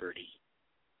property.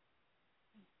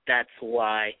 That's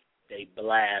why they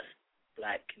blast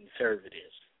black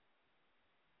conservatives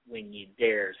when you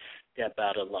dare step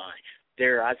out of line.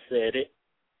 There, I said it.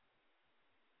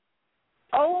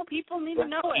 Oh, people need to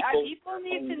know it. People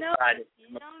need to know it.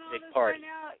 You don't know this by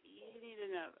now, you need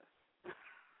to know this.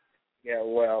 Yeah,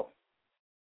 well,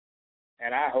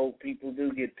 and I hope people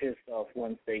do get pissed off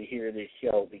once they hear this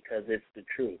show, because it's the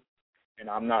truth. And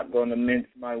I'm not going to mince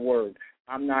my words.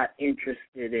 I'm not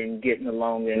interested in getting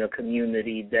along in a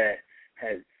community that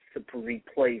has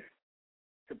supposedly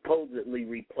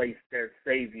replaced their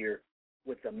savior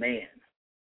with a man.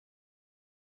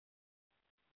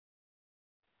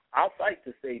 I'll fight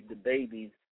to save the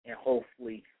babies and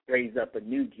hopefully raise up a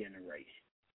new generation,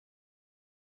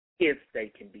 if they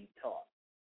can be taught.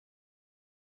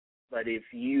 But if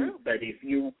you're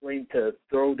willing to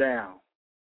throw down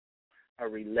a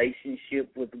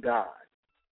relationship with God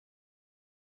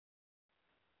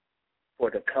for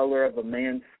the color of a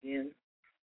man's skin,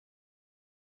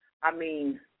 I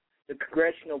mean, the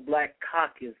Congressional Black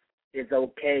Caucus is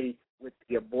okay with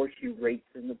the abortion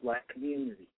rates in the black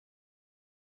community.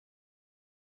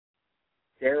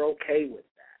 They're okay with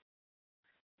that.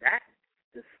 That's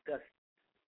disgusting.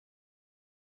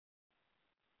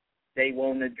 They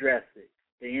won't address it.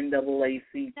 The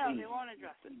NAACP. No, they won't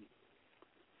address it.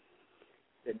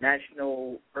 The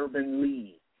National Urban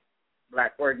League,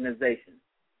 black organization.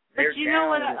 But you know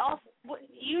what else?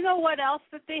 You know what else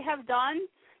that they have done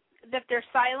that they're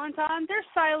silent on? They're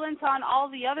silent on all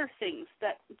the other things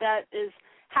that is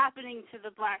happening to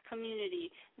the black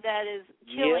community that is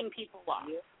killing people off.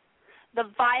 Yep. The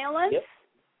violence,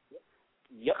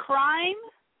 crime,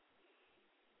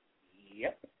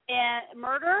 and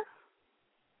murder,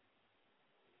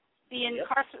 the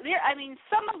incarceration. I mean,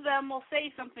 some of them will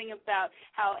say something about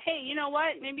how, hey, you know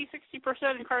what? Maybe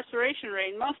 60% incarceration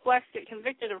rate. Most blacks get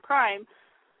convicted of crime.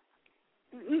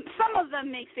 Some of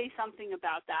them may say something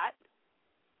about that,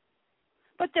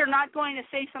 but they're not going to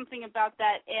say something about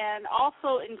that and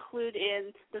also include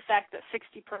in the fact that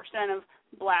 60% of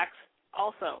blacks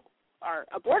also are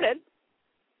aborted.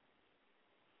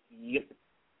 Yep.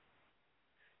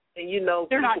 And you know,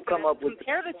 they're people not come up with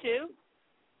compare the two.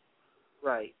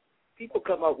 Right. People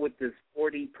come up with this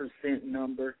 40%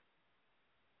 number.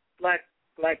 Black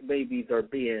babies are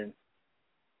being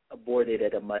aborted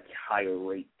at a much higher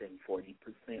rate than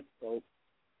 40%. So,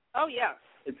 oh yeah,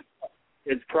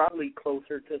 it's probably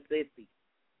closer to 50.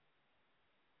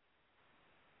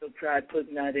 So try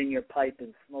putting that in your pipe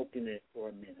and smoking it for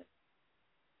a minute,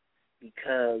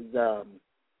 because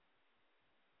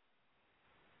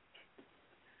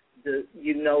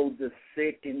the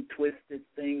sick and twisted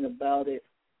thing about it,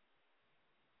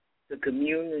 the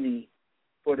community,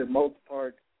 for the most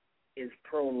part, is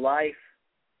pro-life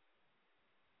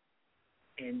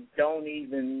and don't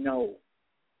even know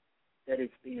that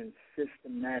it's being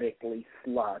systematically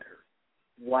slaughtered,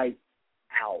 wiped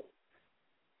out.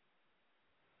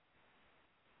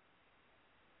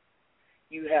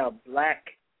 You have black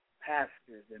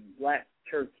pastors and black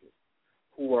churches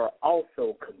who are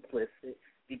also complicit,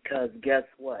 because guess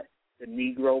what? The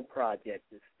Negro Project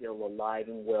is still alive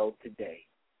and well today.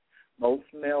 Most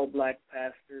male black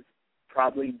pastors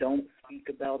probably don't speak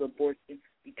about abortion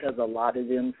because a lot of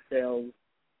themselves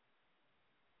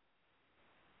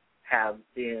have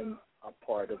been a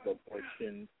part of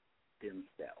abortion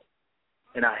themselves.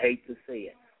 And I hate to say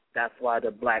it. That's why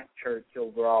the black church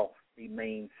overall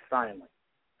remains silent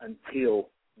until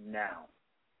now.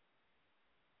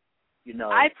 You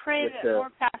know, I pray that more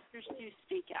pastors do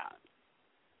speak out.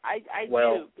 I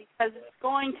do, because it's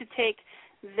going to take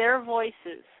their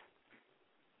voices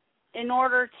in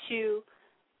order to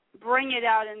bring it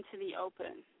out into the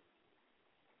open.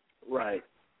 Right.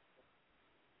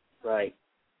 Right.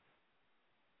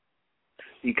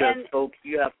 Because, folks,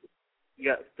 you have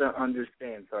to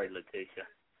understand. Sorry, Letitia.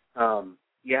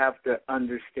 You have to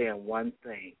understand one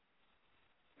thing.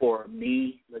 For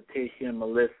me, Letitia, and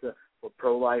Melissa, for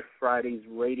Pro-Life Fridays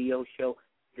radio show,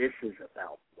 this is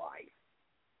about life.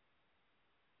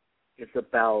 It's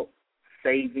about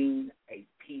saving a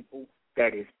people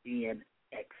that is being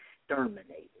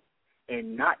exterminated,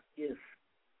 and not just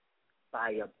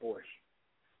by abortion,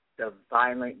 the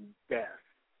violent death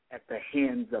at the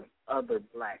hands of other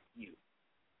black youth.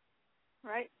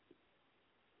 Right.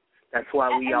 That's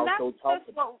why we also talk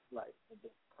about life.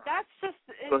 That's just,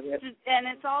 and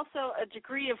it's also a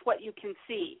degree of what you can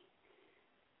see.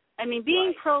 I mean,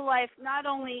 being pro-life not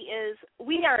only is,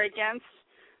 we are against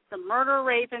the murder,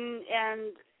 rape,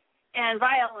 and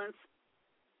violence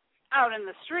out in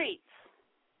the streets.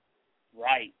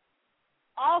 Right.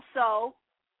 Also,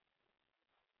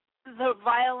 the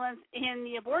violence in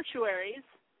the abortuaries.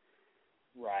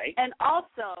 Right. And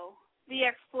also the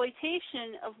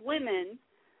exploitation of women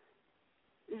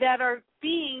that are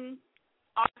being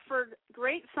offered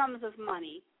great sums of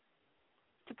money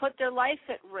to put their life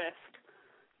at risk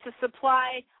to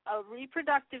supply a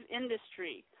reproductive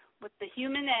industry with the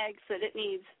human eggs that it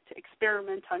needs to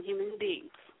experiment on human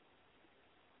beings.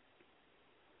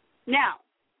 Now,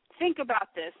 think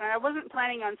about this, and I wasn't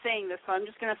planning on saying this, so I'm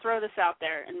just going to throw this out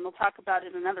there, and we'll talk about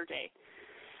it another day.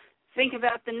 Think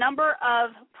about the number of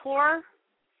poor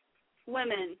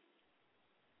women,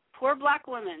 poor black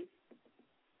women,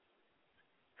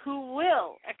 who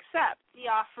will accept the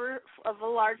offer of a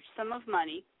large sum of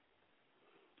money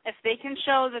if they can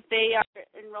show that they are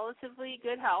in relatively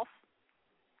good health,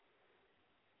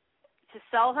 to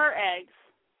sell her eggs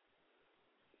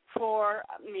for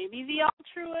maybe the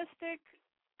altruistic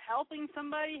helping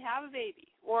somebody have a baby,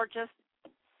 or just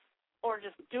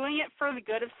doing it for the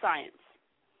good of science.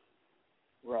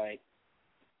 Right.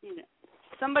 You know,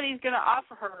 somebody's going to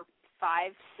offer her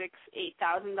 $5,000,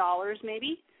 $6,000, $8,000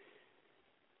 maybe.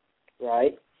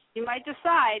 Right. You might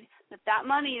decide that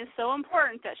money is so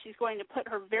important that she's going to put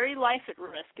her very life at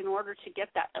risk in order to get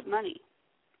that money.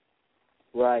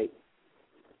 Right.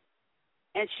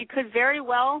 And she could very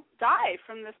well die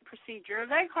from this procedure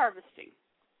of egg harvesting.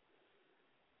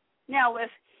 Now,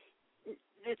 if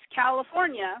it's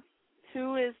California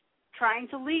who is trying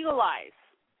to legalize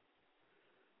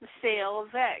the sale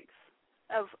of eggs,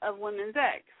 of women's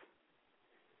eggs.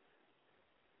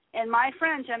 And my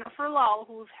friend Jennifer Lull,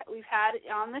 who we've had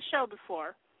on the show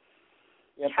before,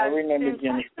 has been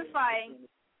testifying.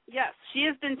 Yes, she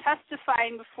has been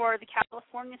testifying before the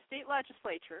California State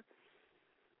Legislature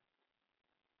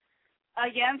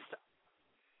against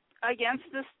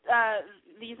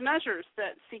these measures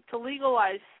that seek to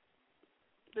legalize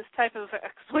this type of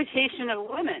exploitation of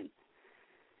women.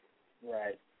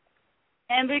 Right.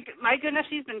 And my goodness,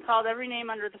 she's been called every name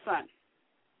under the sun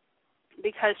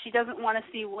because she doesn't want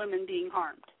to see women being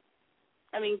harmed.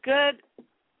 I mean, good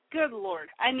Lord.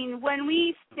 I mean, when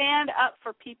we stand up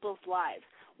for people's lives,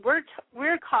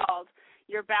 we're called,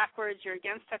 you're backwards, you're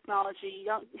against technology, you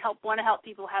don't want to help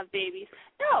people have babies.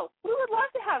 No, we would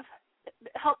love to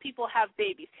help people have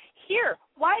babies. Here,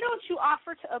 why don't you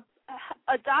offer to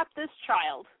adopt this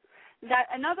child that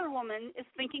another woman is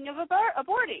thinking of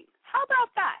aborting? How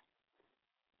about that?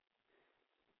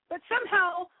 But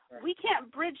somehow we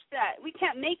can't bridge that. We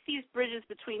can't make these bridges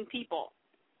between people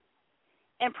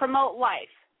and promote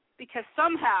life because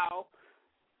somehow,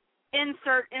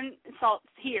 insert insults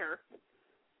here,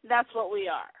 that's what we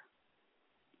are.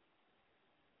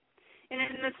 And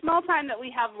in the small time that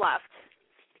we have left,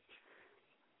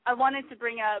 I wanted to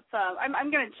bring up,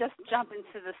 I'm going to just jump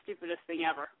into the stupidest thing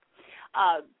ever.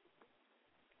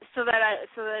 So that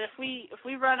if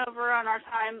we run over on our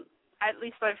time, at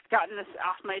least I've gotten this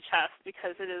off my chest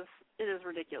because it is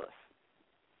ridiculous.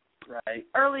 Right.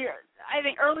 I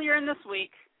think earlier in this week,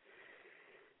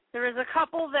 there was a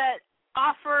couple that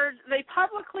they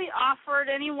publicly offered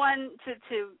anyone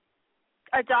to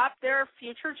adopt their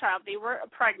future child. They were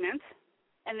pregnant,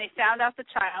 and they found out the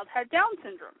child had Down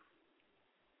syndrome.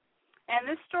 And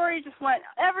this story just went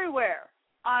everywhere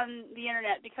on the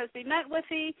internet because they met with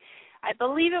I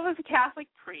believe it was a Catholic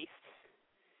priest,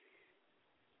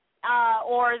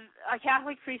 or a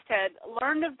Catholic priest had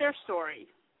learned of their story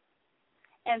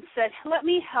and said, let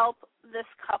me help this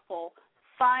couple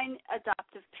find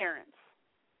adoptive parents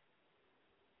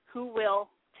who will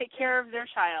take care of their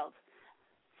child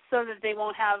so that they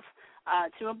won't have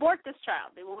to abort this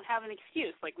child. They won't have an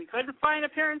excuse, like we couldn't find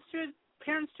parents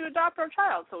to adopt our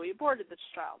child, so we aborted this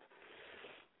child.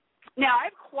 Now, I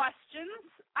have questions.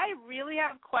 I really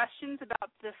have questions about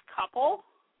this couple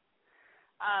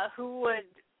who would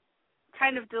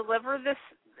kind of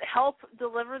help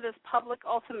deliver this public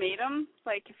ultimatum,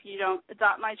 like if you don't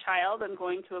adopt my child, I'm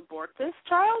going to abort this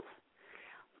child.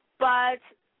 But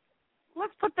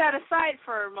let's put that aside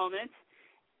for a moment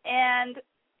and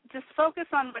just focus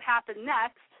on what happened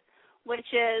next, which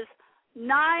is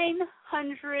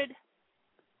 900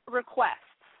 requests,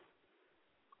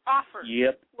 offers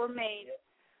were made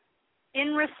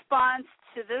in response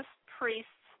to this priest's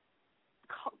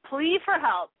plea for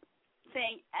help,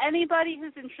 saying anybody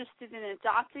who's interested in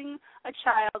adopting a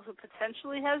child who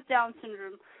potentially has Down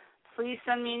syndrome, please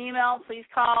send me an email, please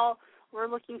call. We're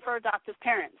looking for adoptive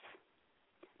parents.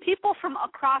 People from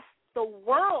across the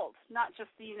world, not just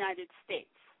the United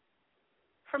States,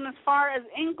 from as far as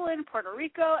England, Puerto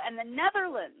Rico, and the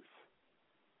Netherlands,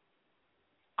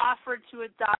 offered to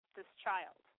adopt this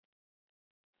child.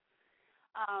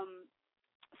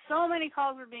 So many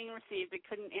calls were being received, they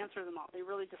couldn't answer them all. They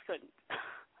really just couldn't.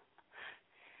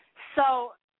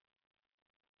 So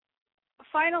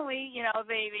finally,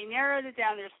 they narrowed it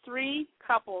down. There's 3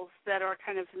 couples that are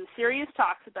kind of in serious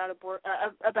talks about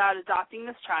adopting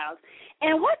this child.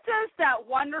 And what does that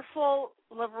wonderful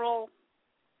liberal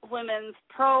women's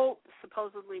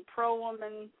supposedly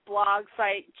pro-woman blog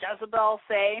site Jezebel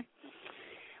say?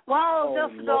 Well,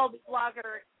 Jezebel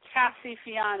blogger Cassie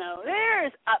Fiano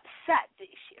is upset.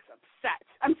 She is upset.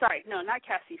 I'm sorry, no, not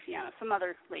Cassie Fiano, some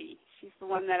other lady. She's the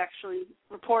one that actually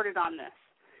reported on this.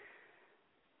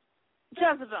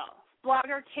 Jezebel,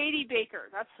 blogger Katie Baker,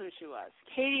 that's who she was.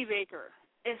 Katie Baker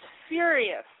is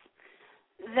furious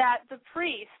that the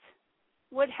priest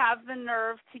would have the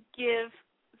nerve to give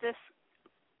this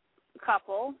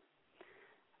couple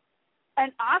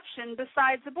an option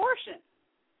besides abortion.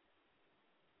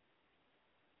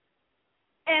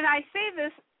 And I say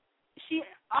this, she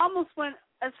almost went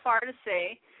as far to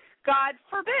say, God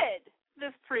forbid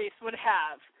this priest would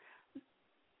have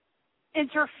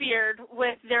interfered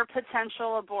with their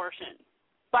potential abortion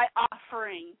by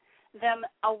offering them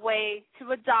a way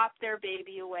to adopt their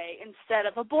baby away instead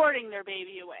of aborting their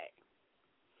baby away.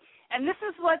 And this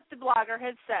is what the blogger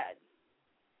had said.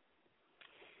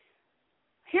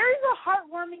 Here's a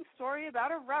heartwarming story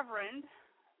about a reverend,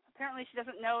 apparently she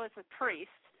doesn't know it's a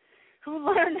priest, who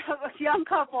learned of a young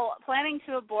couple planning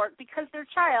to abort because their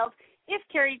child, if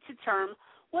carried to term,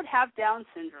 would have Down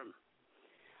syndrome.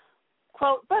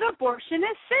 Quote, but abortion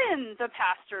is sin, the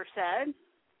pastor said.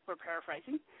 We're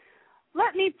paraphrasing.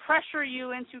 Let me pressure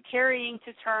you into carrying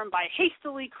to term by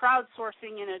hastily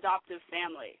crowdsourcing an adoptive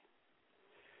family.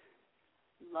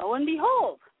 Lo and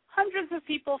behold, hundreds of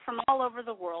people from all over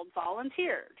the world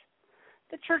volunteered.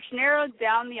 the church narrowed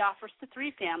down the offers to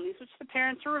 3 families, which the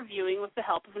parents are reviewing with the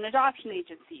help of an adoption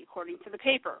agency, according to the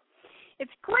paper.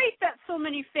 It's great that so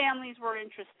many families were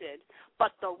interested,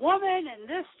 but the woman in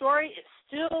this story is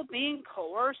still being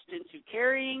coerced into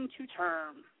carrying to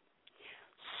term.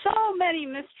 So many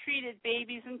mistreated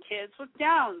babies and kids with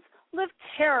Downs live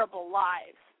terrible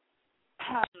lives.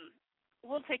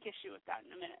 We'll take issue with that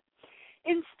in a minute.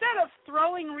 Instead of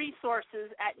throwing resources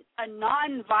at a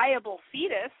non-viable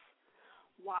fetus,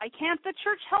 why can't the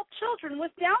church help children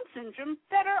with Down syndrome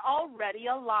that are already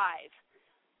alive?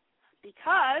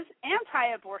 Because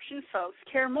anti-abortion folks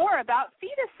care more about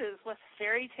fetuses with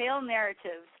fairy tale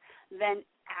narratives than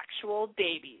actual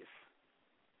babies.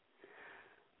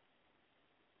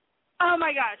 Oh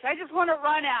my gosh, I just want to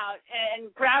run out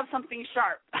and grab something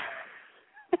sharp.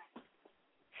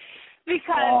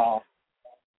 Because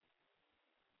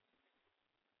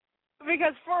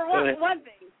for one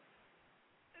thing,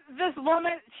 this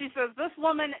woman, she says,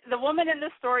 the woman in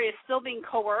this story is still being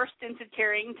coerced into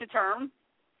carrying to term.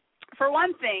 For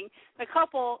one thing, the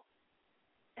couple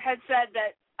had said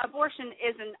that abortion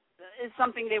is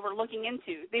something they were looking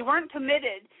into. They weren't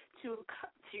committed to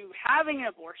having an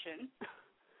abortion,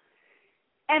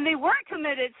 and they weren't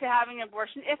committed to having an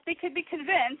abortion if they could be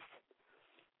convinced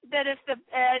that if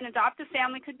an adoptive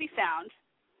family could be found,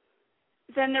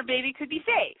 then their baby could be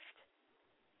saved.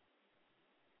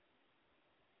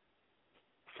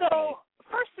 So,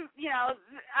 first,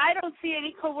 I don't see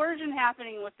any coercion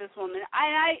happening with this woman.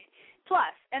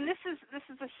 Plus, and this is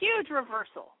a huge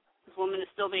reversal. This woman is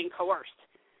still being coerced.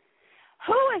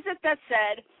 Who is it that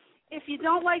said, if you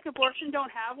don't like abortion,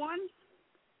 don't have one?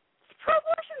 It's the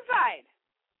pro-abortion side.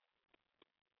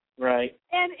 Right.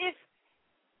 And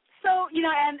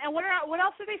and what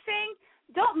else are they saying?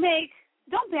 Don't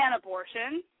ban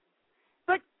abortion,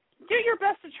 but do your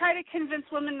best to try to convince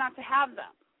women not to have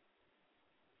them.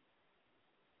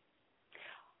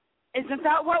 Isn't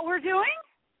that what we're doing?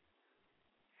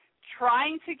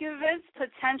 Trying to convince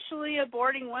potentially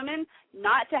aborting women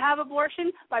not to have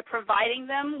abortion by providing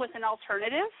them with an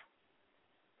alternative?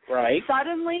 Right.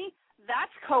 Suddenly,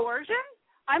 that's coercion?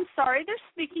 I'm sorry, this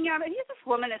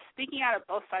woman is speaking out of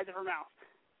both sides of her mouth.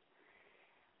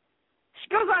 She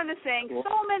goes on to saying,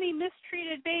 so many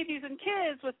mistreated babies and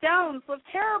kids with Downs live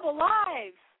terrible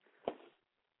lives.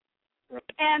 Right.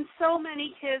 And so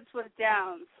many kids with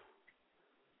Downs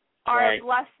are a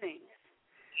blessing.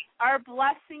 Are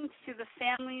blessings to the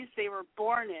families they were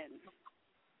born in.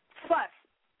 Plus,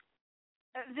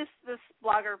 this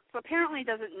blogger apparently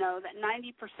doesn't know that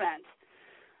 90%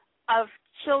 of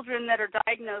children that are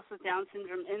diagnosed with Down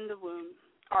syndrome in the womb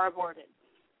are aborted.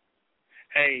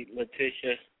 Hey,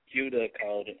 Letitia, Judah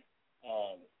called it.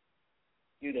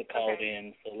 Judah called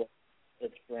in, so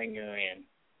let's bring her in.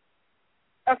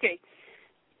 Okay.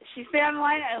 She's stay on the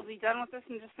line. I'll be done with this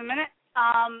in just a minute.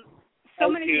 So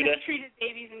many mistreated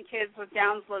babies and kids with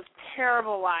Downs live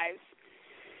terrible lives.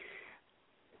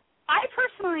 I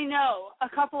personally know a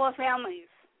couple of families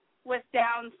with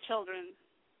Downs children.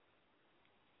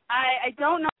 I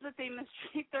don't know that they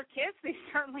mistreat their kids. They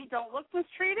certainly don't look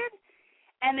mistreated,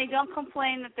 and they don't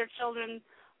complain that their children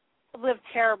live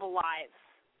terrible lives.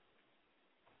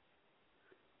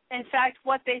 In fact,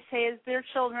 what they say is their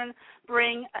children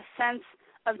bring a sense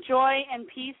of joy and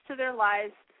peace to their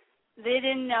lives they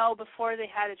didn't know before they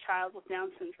had a child with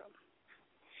Down syndrome.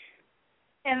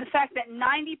 And the fact that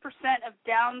 90% of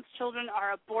Down's children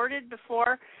are aborted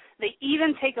before they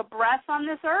even take a breath on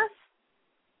this earth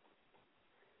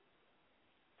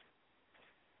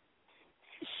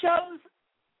shows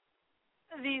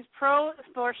these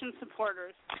pro-abortion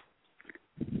supporters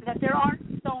that there aren't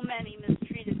so many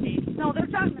mistreated babies. No, they're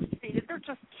not mistreated. They're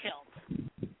just killed.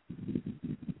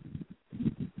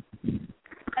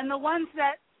 And the ones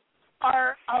that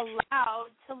are allowed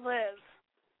to live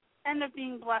end up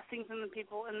being blessings in the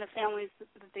people and the families that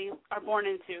they are born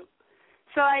into.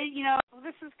 So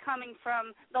this is coming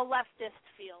from the leftist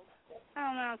field. I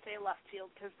don't want to say left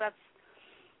field because that's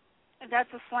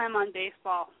a slam on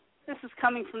baseball. This is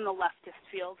coming from the leftist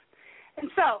field.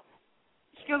 And so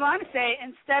she goes on to say,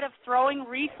 instead of throwing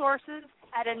resources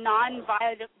at a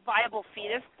non-viable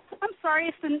fetus, I'm sorry,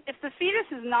 if the fetus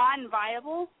is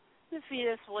non-viable, the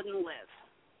fetus wouldn't live.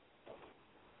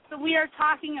 So we are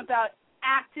talking about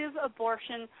active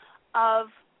abortion of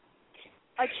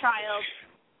a child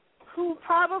who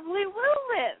probably will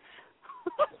live.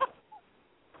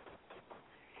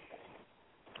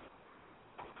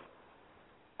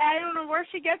 I don't know where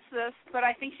she gets this, but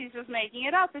I think she's just making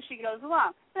it up as she goes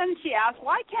along. Then she asks,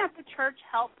 why can't the church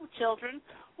help children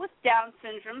with Down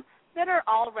syndrome that are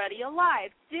already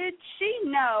alive. Did she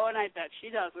know, and I bet she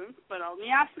doesn't, but let me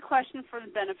ask the question for the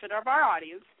benefit of our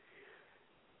audience.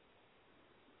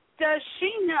 Does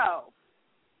she know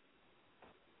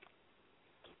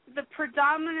the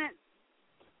predominant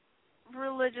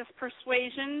religious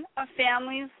persuasion of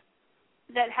families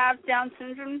that have Down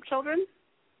syndrome children?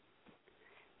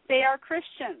 They are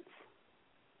Christians,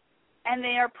 and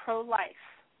they are pro-life.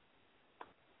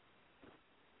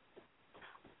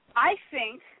 I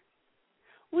think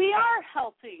we are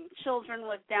helping children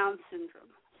with Down syndrome,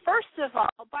 first of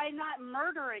all, by not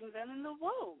murdering them in the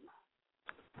womb,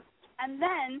 and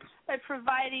then by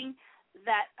providing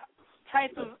that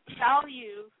type of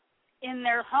value in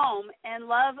their home and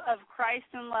love of Christ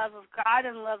and love of God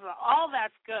and love of all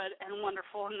that's good and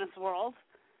wonderful in this world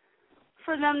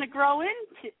for them to grow in.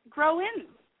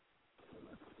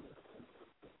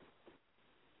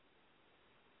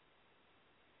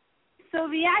 So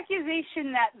the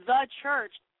accusation that the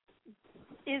church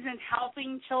isn't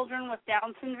helping children with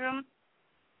Down syndrome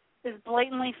is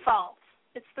blatantly false.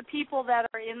 It's the people that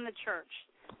are in the church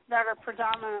that are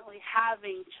predominantly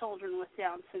having children with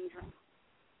Down syndrome.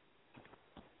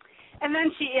 And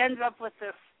then she ends up with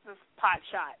this pot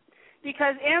shot.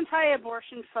 Because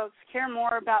anti-abortion folks care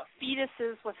more about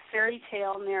fetuses with fairy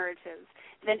tale narratives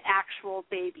than actual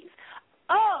babies.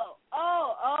 Oh.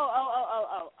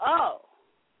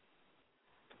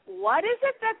 What is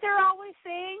it that they're always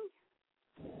saying?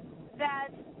 That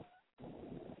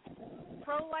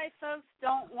pro-life folks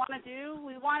don't want to do?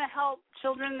 We want to help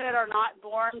children that are not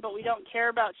born, but we don't care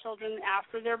about children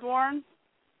after they're born?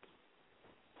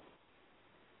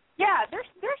 Yeah, they're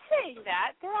saying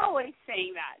that. They're always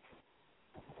saying that.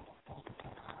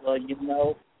 Well, you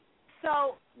know,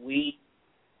 so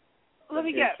let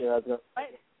me get.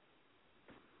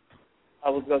 I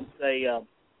was going to say,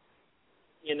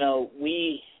 you know,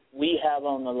 we have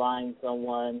on the line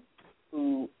someone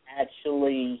who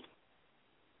actually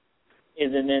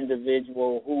is an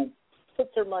individual who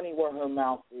puts her money where her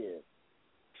mouth is,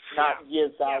 not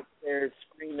just out there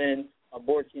screaming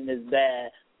abortion is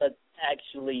bad, but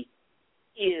actually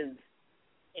is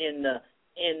in the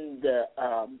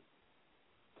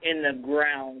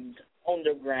ground,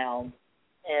 underground.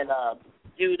 And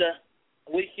Judah,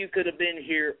 I wish you could have been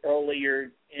here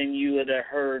earlier and you would have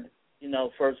heard, you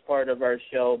know, first part of our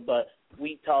show. But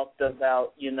we talked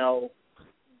about, you know,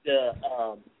 you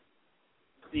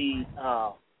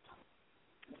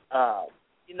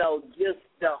know, just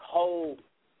the whole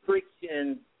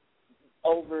friction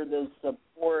over the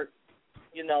support.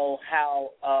 You know,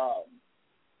 how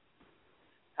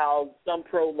some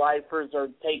pro-lifers are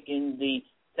taking the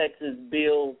Texas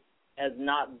bill as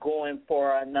not going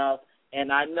far enough,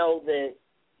 and I know that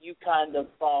you kind of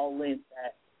fall in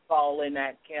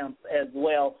that camp as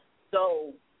well.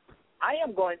 So I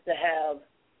am going to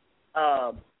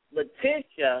have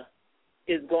Letitia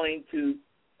is going to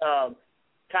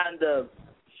kind of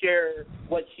share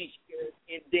what she shared,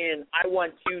 and then I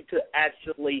want you to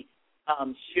actually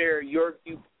share your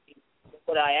view.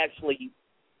 What I actually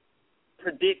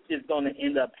predict is going to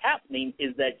end up happening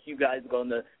is that you guys are going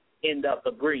to end up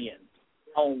agreeing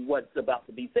on what's about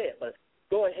to be said. But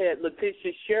go ahead,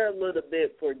 Letitia, share a little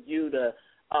bit for Judah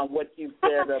what you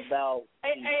said about.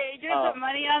 Are you doing some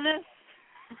money on this?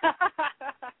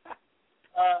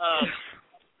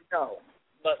 No,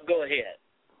 but go ahead.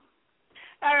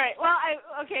 All right. Well,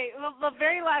 the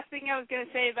very last thing I was going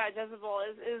to say about Jezebel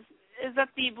is that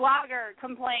the blogger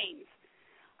complains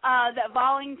that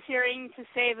volunteering to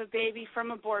save a baby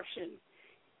from abortion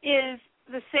is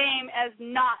the same as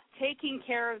not taking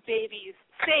care of babies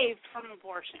saved from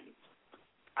abortion.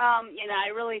 You know, I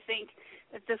really think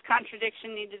that this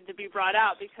contradiction needed to be brought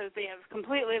out because they have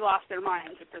completely lost their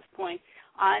minds at this point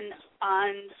on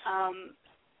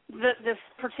this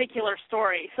particular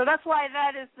story. So that's why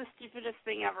that is the stupidest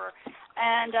thing ever.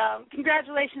 And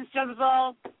congratulations,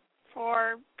 Jezebel,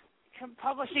 for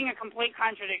publishing a complete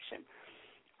contradiction.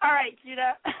 All right,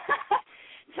 Judah.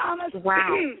 Thomas.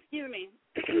 Wow. Excuse me.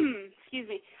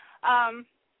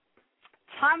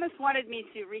 Thomas wanted me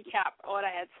to recap what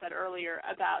I had said earlier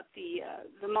about the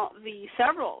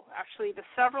several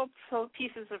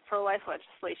pieces of pro-life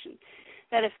legislation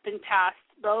that have been passed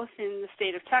both in the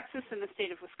state of Texas and the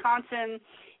state of Wisconsin,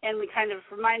 and we kind of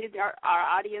reminded our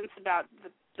audience about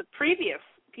the previous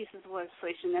pieces of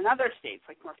legislation in other states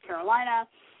like North Carolina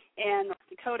and North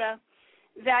Dakota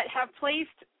that have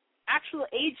placed actual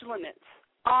age limits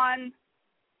on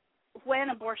when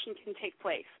abortion can take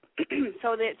place.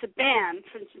 So that it's a ban,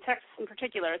 for instance, Texas in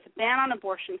particular, it's a ban on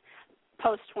abortion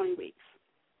post 20 weeks.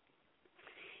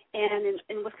 And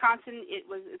in Wisconsin,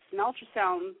 it's an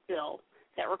ultrasound bill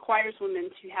that requires women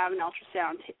to have an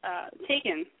ultrasound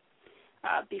taken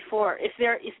before, if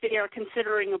they are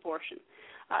considering abortion,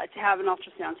 to have an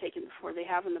ultrasound taken before they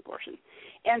have an abortion.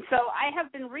 And so I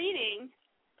have been reading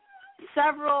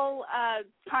several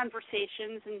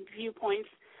conversations and viewpoints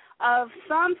of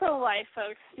some pro-life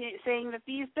folks saying that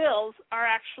these bills are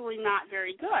actually not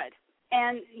very good.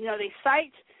 And, they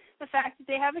cite the fact that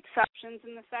they have exceptions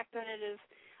and the fact that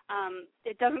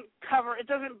it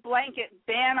doesn't blanket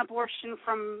ban abortion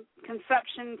from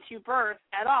conception to birth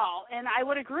at all. And I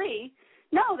would agree,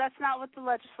 no, that's not what the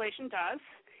legislation does.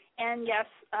 And yes,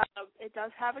 it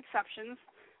does have exceptions.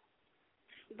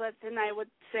 But then I would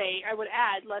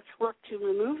add, let's work to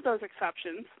remove those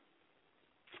exceptions,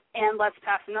 and let's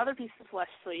pass another piece of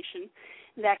legislation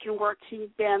that can work to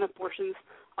ban abortions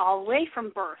all the way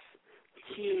from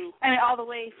all the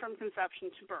way from conception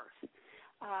to birth.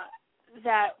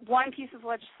 That one piece of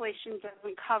legislation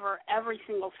doesn't cover every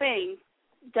single thing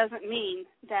doesn't mean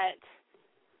that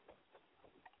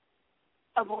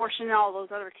abortion in all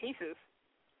those other cases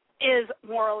is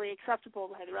morally acceptable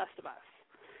by the rest of us.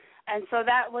 And so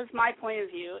that was my point of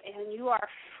view, and you are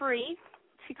free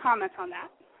to comment on that.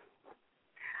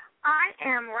 I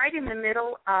am right in the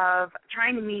middle of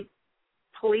trying to meet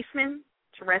policemen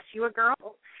to rescue a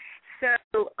girl.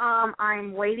 So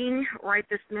I'm waiting right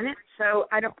this minute, so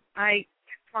I can't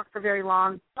talk for very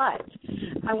long. But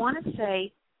I want to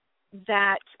say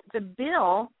that the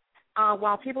bill,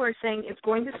 while people are saying it's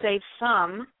going to save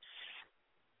some,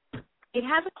 it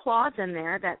has a clause in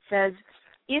there that says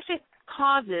if it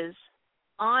causes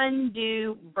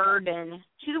undue burden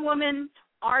to the woman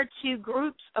or to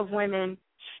groups of women,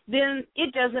 then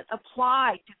it doesn't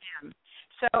apply to them.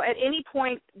 So at any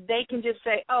point, they can just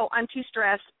say, oh, I'm too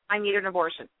stressed, I need an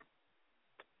abortion,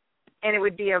 and it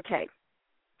would be okay.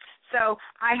 So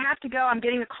I have to go. I'm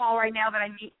getting a call right now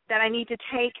that I need to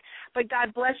take, but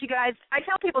God bless you guys. I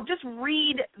tell people, just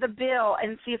read the bill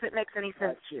and see if it makes any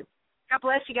sense to you. God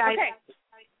bless you guys. Okay.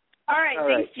 All right.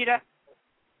 Thanks, Judah.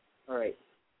 All right.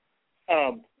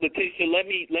 Letitia, let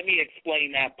me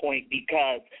explain that point,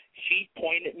 because she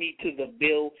pointed me to the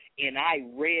bill and I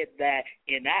read that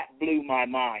and that blew my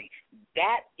mind.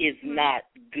 That is not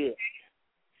good.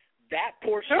 That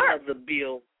portion of the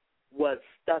bill was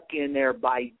stuck in there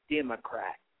by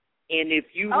Democrats. And if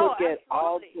you look at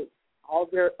all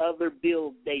their other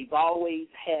bills, they've always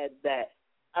had that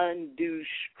undue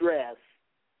stress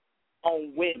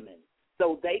on women.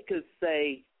 So they could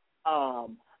say,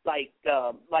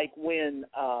 like when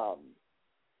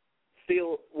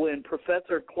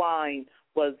Professor Klein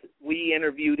we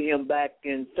interviewed him back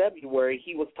in February,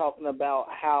 he was talking about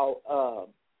how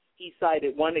he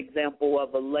cited one example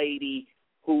of a lady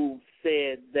who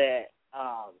said that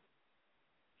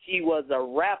she was a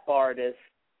rap artist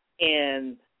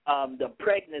and the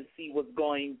pregnancy was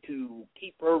going to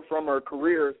keep her from her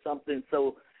career or something,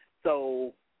 so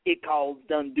it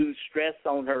caused undue stress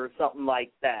on her or something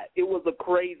like that. It was a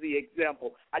crazy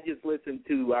example. I just listened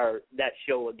to that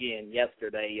show again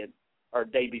yesterday or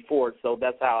day before, so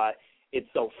that's how it's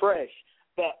so fresh.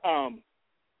 But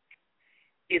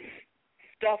it's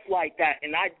stuff like that,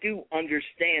 and I do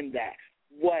understand that.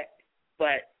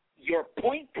 But your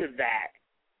point to that,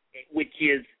 which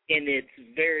is, and it's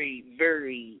very,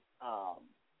 very,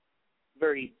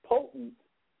 very potent,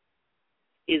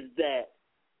 is that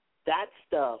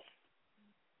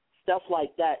stuff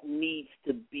like that needs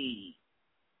to be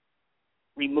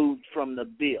removed from the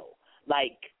bill.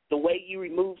 Like the way you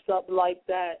remove something like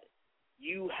that,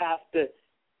 you have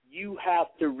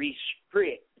to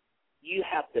restrict. You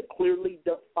have to clearly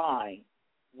define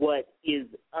what is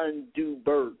undue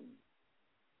burden.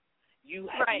 You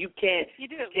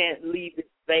can't leave it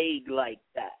vague like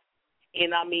that.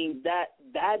 And I mean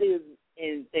that is,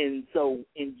 and so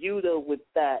in Judah with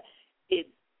that,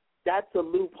 that's a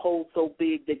loophole so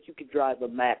big that you could drive a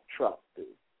Mack truck through.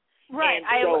 Right.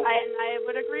 I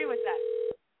would agree with that.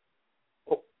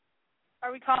 Oh.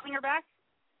 Are we calling her back?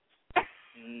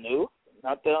 No,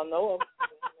 not that I know of.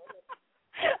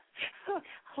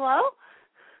 Hello?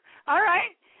 All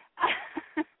right.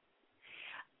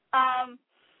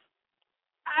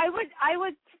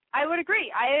 I would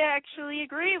agree. I actually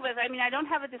agree with. I mean, I don't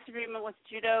have a disagreement with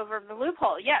Judah over the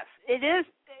loophole. Yes, it is.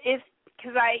 It's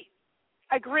because I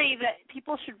agree that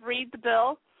people should read the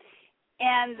bill,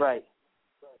 and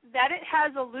that it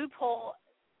has a loophole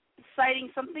citing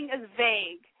something as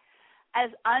vague as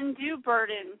undue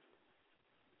burden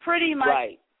pretty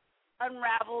much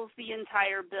unravels the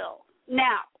entire bill.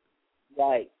 Now,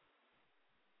 but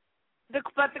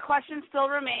the question still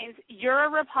remains, you're a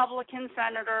Republican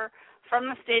senator from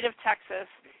the state of Texas.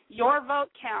 Your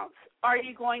vote counts. are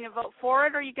you going to vote for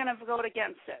it or are you going to vote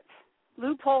against it?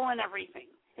 Loophole and everything.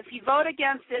 If you vote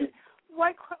against it,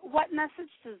 what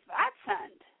message does that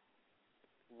send?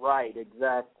 Right,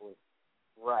 exactly.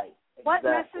 Right. Exactly. What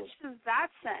message does that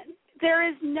send? There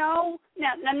is no,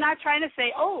 now, I'm not trying to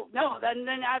say, oh, no, then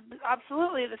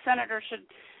absolutely the senator should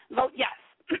vote yes.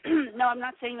 No, I'm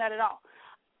not saying that at all.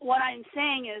 What I'm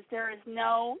saying is there is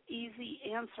no easy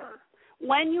answer.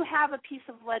 When you have a piece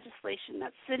of legislation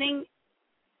that's sitting,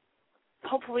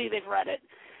 hopefully they've read it,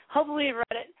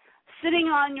 sitting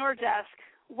on your desk,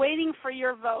 waiting for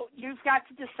your vote, you've got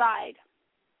to decide.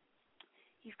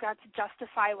 You've got to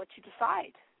justify what you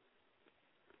decide.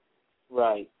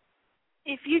 Right.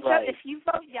 If you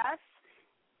vote yes,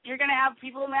 you're going to have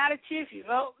people mad at you. If you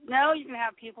vote no, you're going to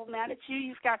have people mad at you.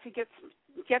 You've got to get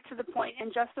to the point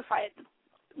and justify it.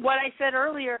 What I said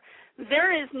earlier,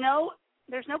 there's no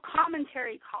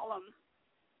commentary column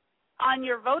on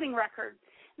your voting record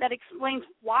that explains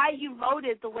why you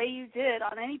voted the way you did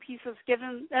on any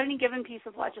given piece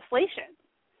of legislation.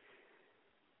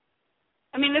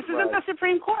 I mean, this isn't the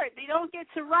Supreme Court. They don't get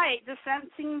to write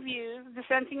dissenting views,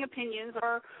 dissenting opinions,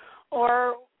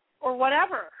 or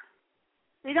whatever.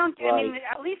 They don't. Right. I mean,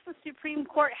 at least the Supreme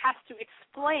Court has to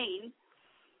explain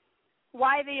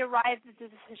why they arrived at the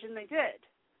decision they did.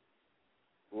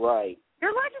 Right.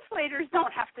 Your legislators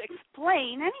don't have to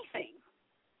explain anything.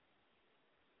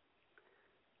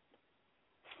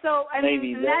 So I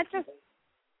mean, that just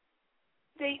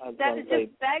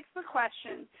begs the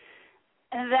question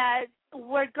that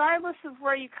regardless of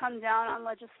where you come down on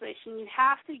legislation, you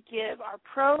have to give our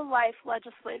pro-life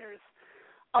legislators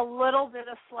a little bit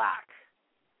of slack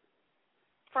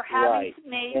for having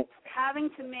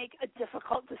to make a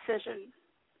difficult decision.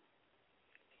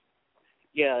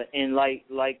 Yeah, and like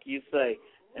you say,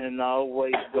 and I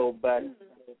always go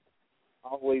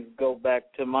back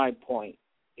to my point.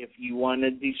 If you want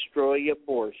to destroy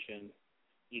abortion,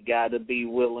 you got to be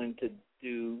willing to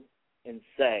do and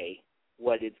say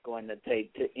what it's going to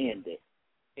take to end it.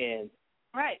 And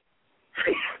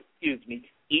excuse me,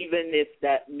 even if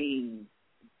that means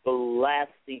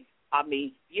blasting. I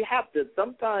mean,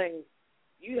 sometimes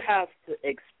you have to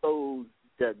expose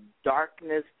the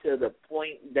darkness to the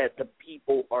point that the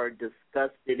people are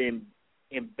disgusted and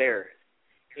embarrassed.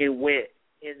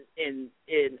 And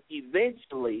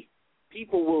eventually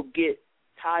people will get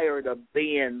tired of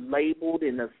being labeled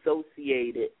and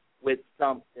associated with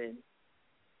something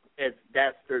as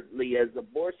dastardly as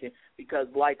abortion, because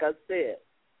like I said,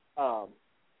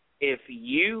 if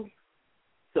you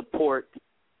support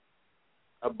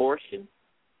abortion,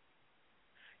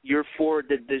 you're for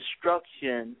the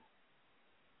destruction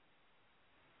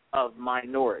of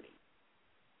minorities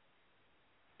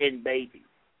and babies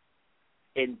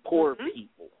and poor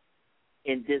people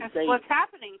and disabled. That's what's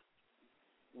happening.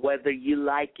 Whether you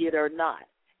like it or not.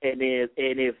 And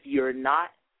if you're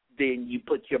not, then you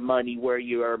put your money where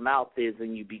your mouth is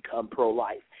and you become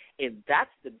pro-life. And that's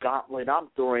the gauntlet I'm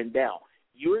throwing down.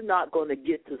 You're not going to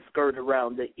get to skirt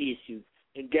around the issues.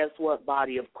 And guess what,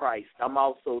 body of Christ? I'm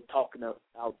also talking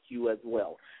about you as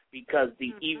well. Because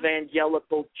the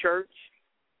evangelical church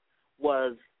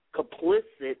was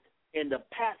complicit in the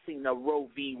passing of Roe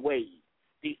v. Wade.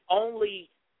 The only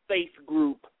faith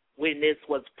group when this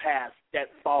was passed that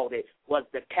fought it was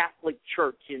the Catholic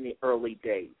Church in the early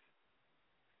days.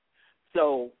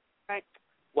 So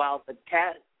while the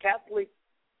Catholic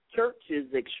Church is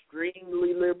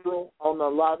extremely liberal on a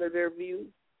lot of their views,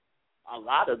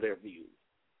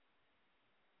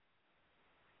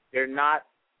 they're not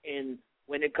in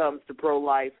when it comes to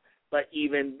pro-life, but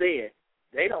even then,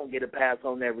 they don't get a pass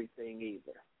on everything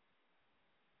either.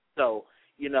 So,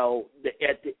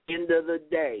 at the end of the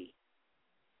day,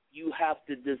 you have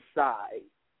to decide,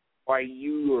 are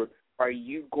you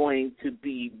going to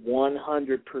be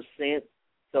 100%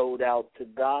 sold out to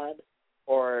God,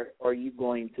 or are you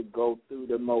going to go through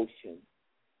the motions?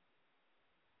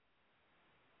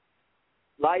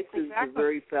 Life is the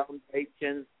very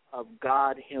foundation of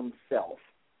God himself.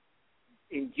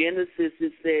 In Genesis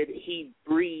it said he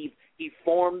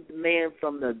formed man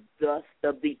from the dust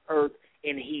of the earth,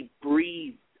 and he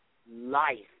breathed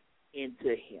life into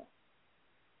him.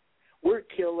 We're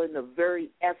killing the very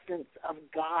essence of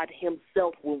God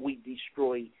himself when we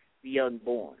destroy the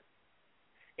unborn.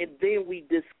 And then we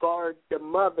discard the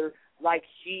mother like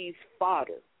she's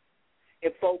fodder.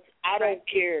 And folks, I don't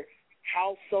care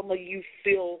how some of you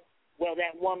feel, well,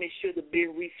 that woman should have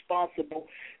been responsible.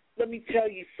 Let me tell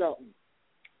you something.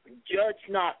 Judge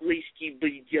not, lest ye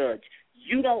be judged.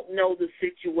 You don't know the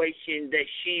situation that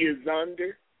she is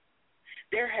under.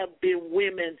 There have been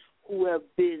women who have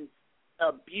been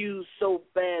abused so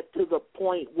bad to the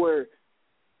point where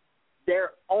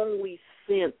their only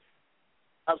sense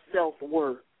of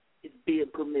self-worth is being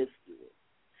promiscuous.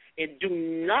 And do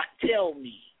not tell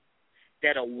me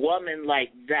that a woman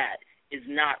like that is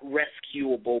not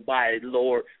rescuable by the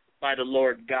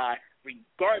Lord God,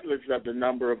 regardless of the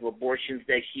number of abortions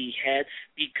that she had,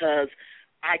 because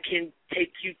I can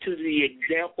take you to the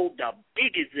example, the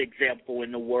biggest example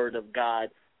in the Word of God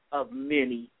of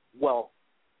many. Well,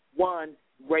 one,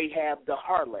 Rahab the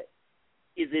harlot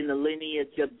is in the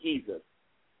lineage of Jesus.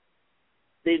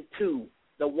 Then two,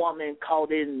 the woman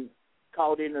caught in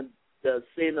the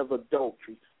sin of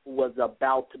adultery who was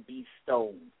about to be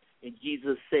stoned. And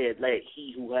Jesus said, let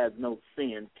he who has no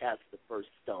sin cast the first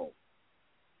stone.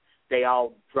 They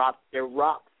all dropped their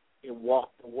rocks and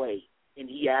walked away. And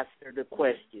he asked her the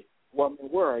question, woman,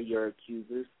 where are your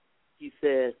accusers? She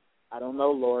said, I don't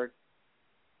know, Lord.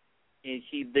 And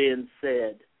she then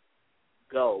said,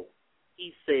 go.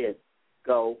 He said,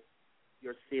 go,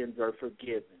 your sins are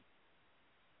forgiven.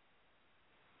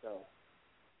 So.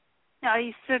 No,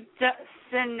 he said,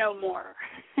 sin no more.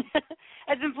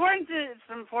 It's important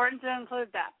to include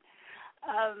that.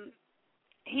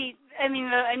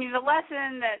 The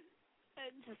lesson that,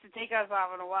 just to take us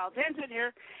off on a wild tangent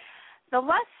here, the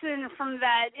lesson from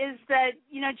that is that,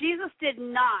 Jesus did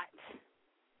not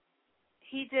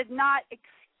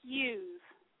excuse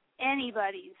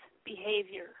anybody's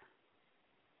behavior,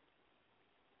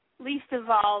 least of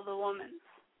all the woman's.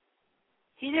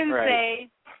 He didn't say,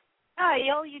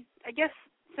 I guess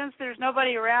since there's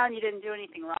nobody around, you didn't do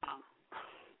anything wrong.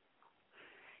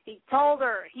 He told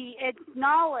her, he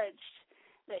acknowledged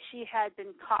that she had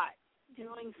been caught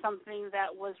doing something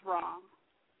that was wrong,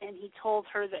 and he told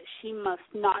her that she must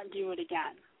not do it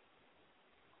again.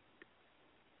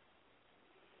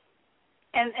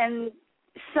 And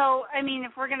so,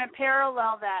 if we're going to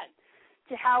parallel that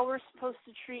to how we're supposed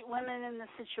to treat women in this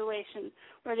situation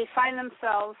where they find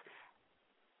themselves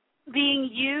being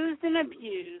used and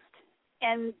abused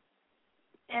and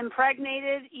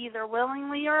impregnated either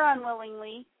willingly or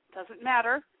unwillingly, doesn't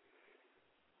matter,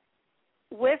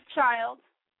 with child,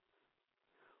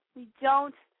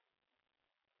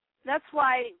 that's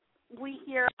why we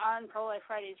here on Pro-Life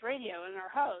Fridays Radio and our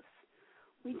hosts,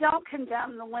 we don't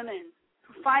condemn the women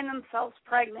who find themselves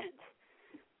pregnant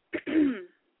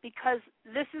because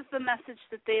this is the message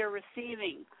that they are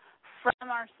receiving from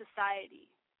our society.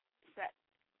 That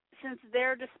since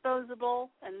they're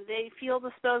disposable and they feel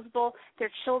disposable,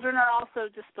 their children are also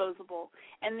disposable,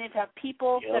 and they have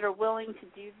people that are willing to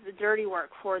do the dirty work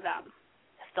for them.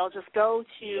 They'll just go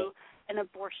to an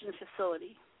abortion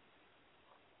facility.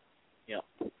 Yep.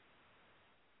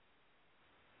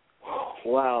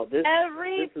 Wow,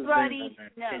 everybody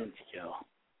knows.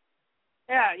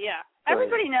 Yeah.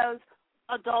 Everybody knows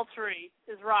adultery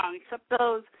is wrong, except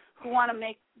those who want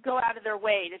to go out of their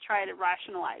way to try to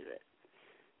rationalize it.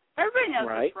 Everybody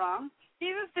knows it's wrong.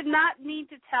 Jesus did not need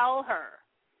to tell her,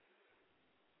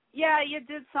 yeah, you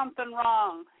did something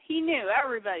wrong. He knew.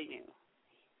 Everybody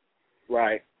knew.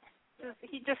 Right.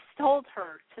 He just told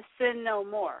her to sin no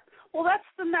more. Well, that's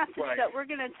the message that we're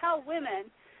going to tell women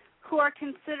who are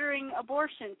considering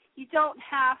abortion. You don't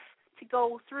have to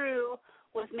go through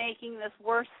with making this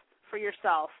worse for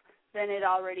yourself than it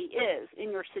already is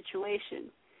in your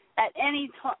situation. At any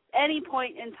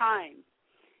point in time,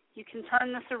 you can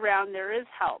turn this around. There is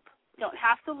help. You don't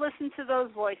have to listen to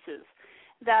those voices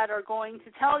that are going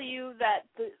to tell you that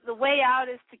the way out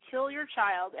is to kill your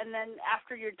child and then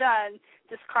after you're done,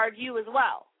 discard you as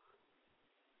well.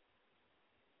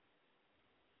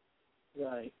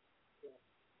 Right.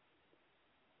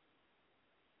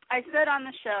 I said on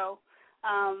the show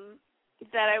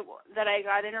that I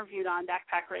got interviewed on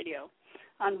Backpack Radio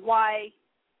on why,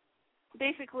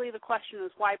 basically the question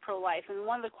was why pro-life, and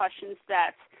one of the questions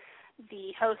that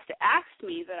the host asked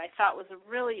me that I thought was a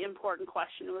really important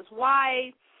question was,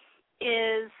 why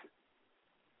is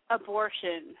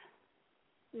abortion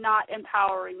not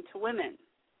empowering to women?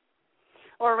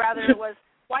 Or rather, it was,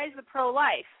 why is the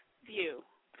pro-life view?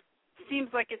 It seems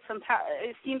like it's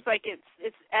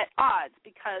at odds,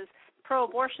 because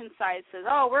pro-abortion side says,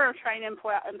 oh, we're trying to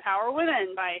empower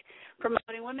women by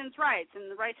promoting women's rights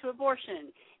and the right to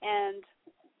abortion. And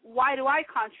why do I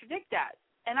contradict that?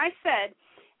 And I said,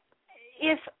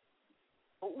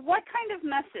 what kind of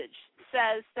message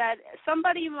says that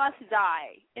somebody must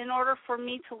die in order for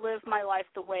me to live my life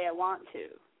the way I want to,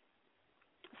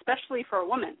 especially for a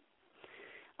woman?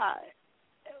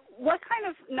 What kind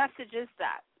of message is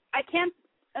that? I can't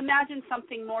imagine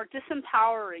something more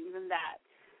disempowering than that,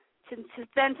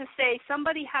 than to say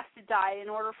somebody has to die in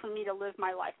order for me to live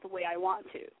my life the way I want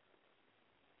to.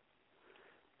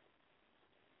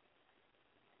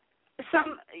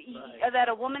 that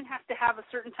a woman has to have a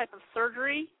certain type of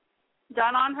surgery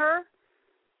done on her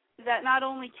that not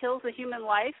only kills a human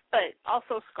life but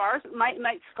also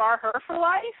might scar her for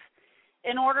life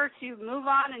in order to move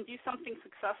on and do something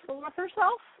successful with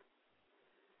herself.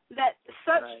 That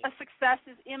such a success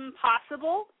is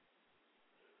impossible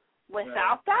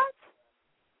without that.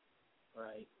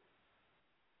 Right.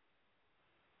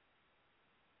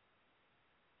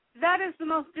 That is the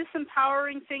most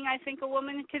disempowering thing I think a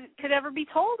woman could ever be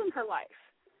told in her life.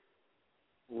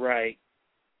 Right.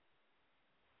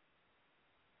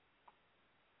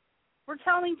 We're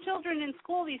telling children in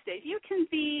school these days, you can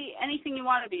be anything you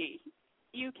want to be.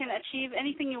 You can achieve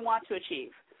anything you want to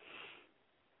achieve.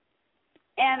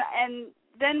 And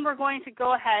then we're going to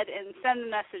go ahead and send the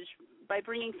message by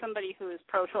bringing somebody who is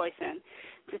pro-choice in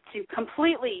to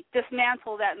completely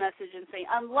dismantle that message and say,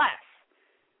 unless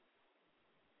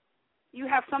you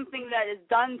have something that is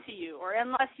done to you, or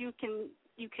unless you can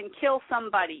kill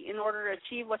somebody in order to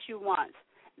achieve what you want,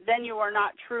 then you are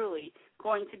not truly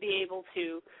going to be able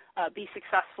to be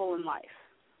successful in life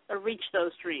or reach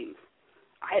those dreams.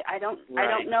 I don't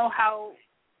know how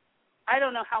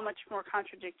much more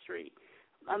contradictory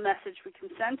a message we can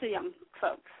send to young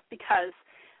folks, because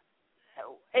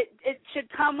it should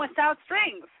come without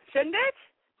strings, shouldn't it?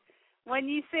 When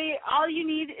you say all you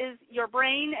need is your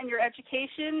brain and your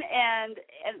education and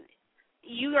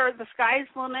you are the sky's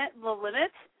the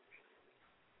limit,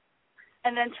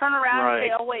 and then turn around and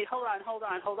say, oh, wait, hold on.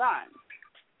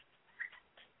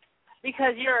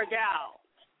 Because you're a gal.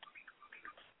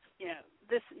 You know,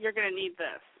 you're going to need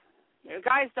this. You know,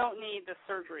 guys don't need the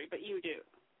surgery, but you do.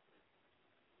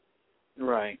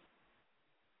 Right.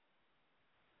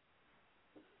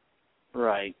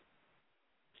 Right.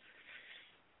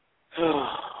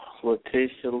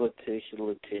 Letitia,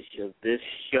 this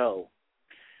show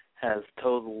has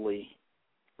totally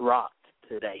rocked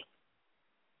today.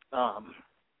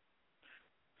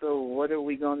 So what are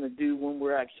we going to do when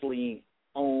we're actually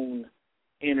on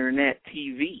internet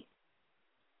TV?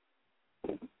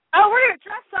 Oh, we're going to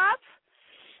dress up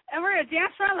and we're going to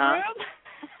dance around the room.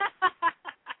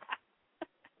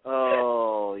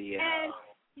 Oh, yeah. And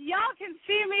y'all can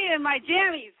see me in my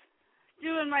jammies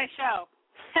doing my show.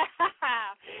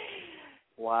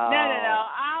 Wow. No.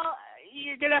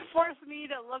 You're going to force me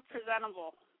to look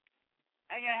presentable.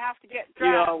 I'm going to have to get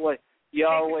dressed. You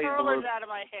always curlers look out of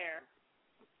my hair.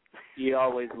 You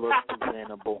always look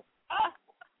presentable.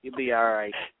 You'll be all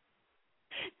right.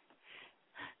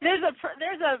 There's a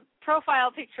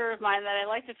profile picture of mine that I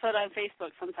like to put on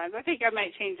Facebook sometimes. I think I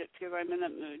might change it because I'm in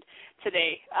that mood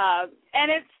today.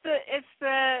 And it's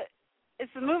the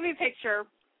movie picture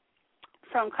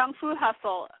from Kung Fu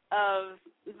Hustle of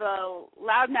the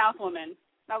loudmouth woman.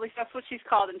 At least that's what she's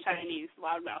called in Chinese,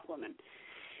 loudmouth woman.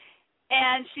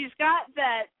 And she's got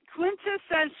that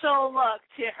quintessential look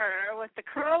to her with the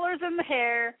curlers in the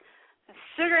hair, a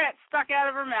cigarette stuck out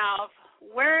of her mouth,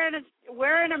 wearing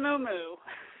a muumuu,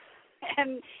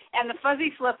 and the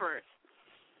fuzzy slippers,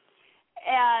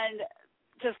 and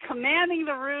just commanding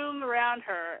the room around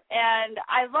her. And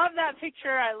I love that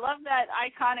picture. I love that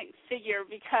iconic figure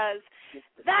because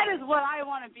that is what I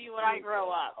want to be when I grow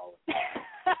up.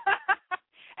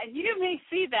 And you may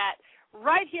see that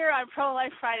right here on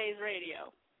Pro-Life Fridays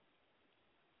Radio.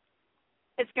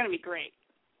 It's going to be great.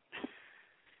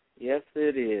 Yes,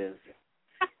 it is.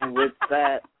 And with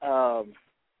that,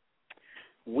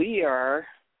 we are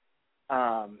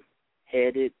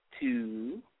headed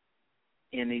to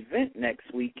an event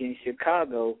next week in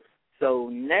Chicago. So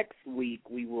next week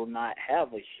we will not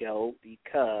have a show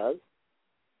because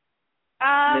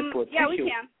Miss Letitia, yeah, we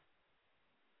can.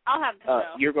 I'll have the show.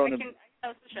 You're going to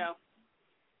host the show.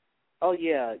 Oh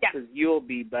yeah, because you'll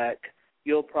be back.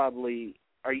 You'll probably.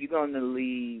 Are you going to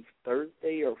leave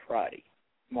Thursday or Friday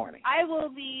morning? I will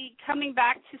be coming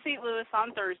back to St. Louis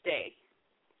on Thursday.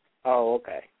 Oh,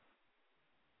 okay.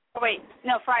 Oh, wait.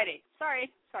 No, Friday.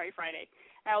 Sorry, Friday.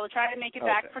 I will try to make it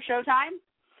back for showtime.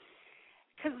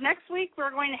 Because next week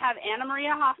we're going to have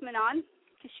Maria Hoffman on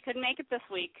because she couldn't make it this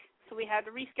week. So we had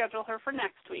to reschedule her for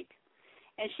next week.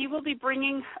 And she will be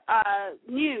bringing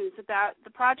news about the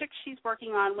project she's working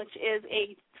on, which is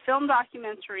a film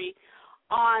documentary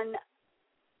on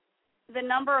the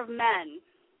number of men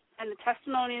and the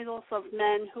testimonials of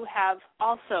men who have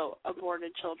also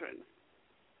aborted children.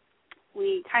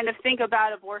 We kind of think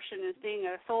about abortion as being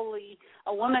solely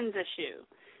a woman's issue,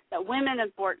 that women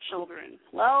abort children.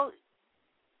 Well,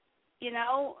 you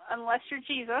know, unless you're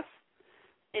Jesus,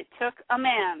 it took a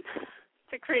man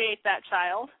to create that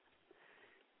child.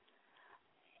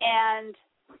 And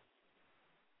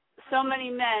so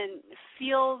many men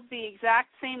feel the exact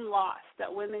same loss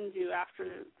that women do after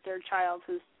their child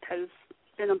has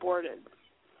been aborted.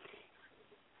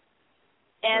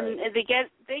 And right.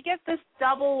 they get this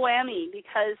double whammy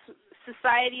because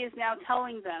society is now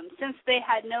telling them, since they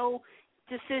had no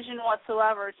decision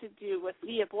whatsoever to do with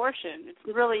the abortion,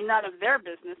 it's really none of their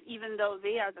business, even though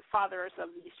they are the fathers of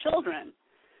these children.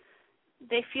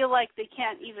 They feel like they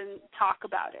can't even talk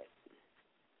about it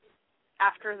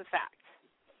after the fact.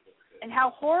 And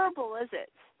how horrible is it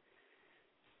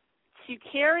to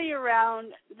carry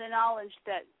around the knowledge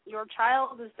that your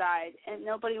child has died and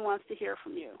nobody wants to hear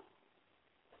from you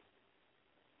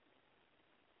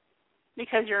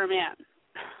because you're a man?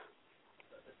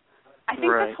 I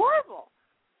think right. that's horrible.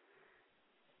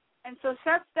 And so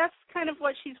that's kind of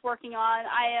what she's working on.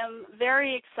 I am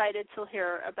very excited to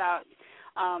hear about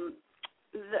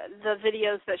the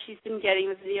videos that she's been getting,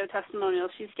 the video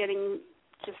testimonials. She's getting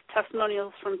just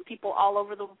testimonials from people all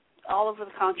over the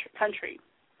country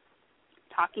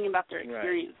talking about their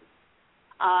experience.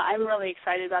 Right. I'm really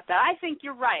excited about that. I think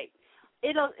you're right.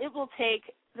 It will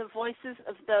take the voices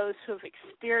of those who have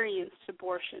experienced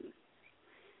abortion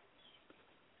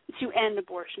to end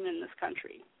abortion in this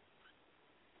country.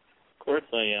 Of course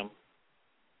I am.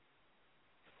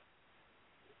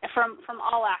 From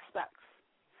all aspects.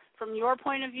 From your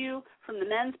point of view, from the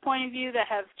men's point of view that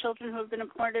have children who have been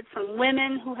aborted, from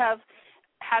women who have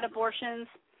had abortions,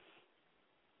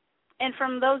 and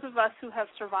from those of us who have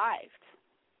survived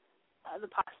the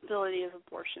possibility of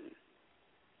abortion.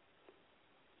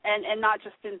 And not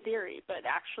just in theory, but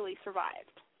actually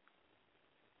survived.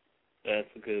 That's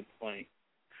a good point.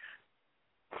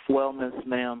 Well, Miss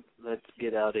Ma'am, let's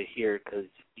get out of here because,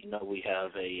 we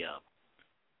have a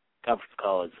conference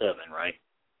call at 7, right?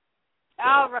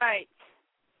 All right.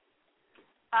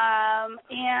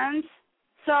 And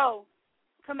so,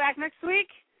 come back next week.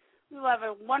 We'll have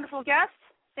a wonderful guest.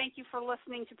 Thank you for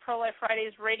listening to Pro-Life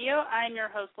Fridays Radio. I'm your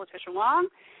host, Letitia Wong,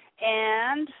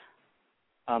 and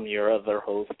I'm your other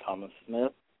host, Thomas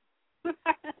Smith.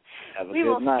 Have a we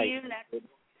good night.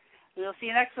 We will see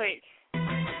you next week.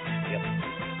 Yep.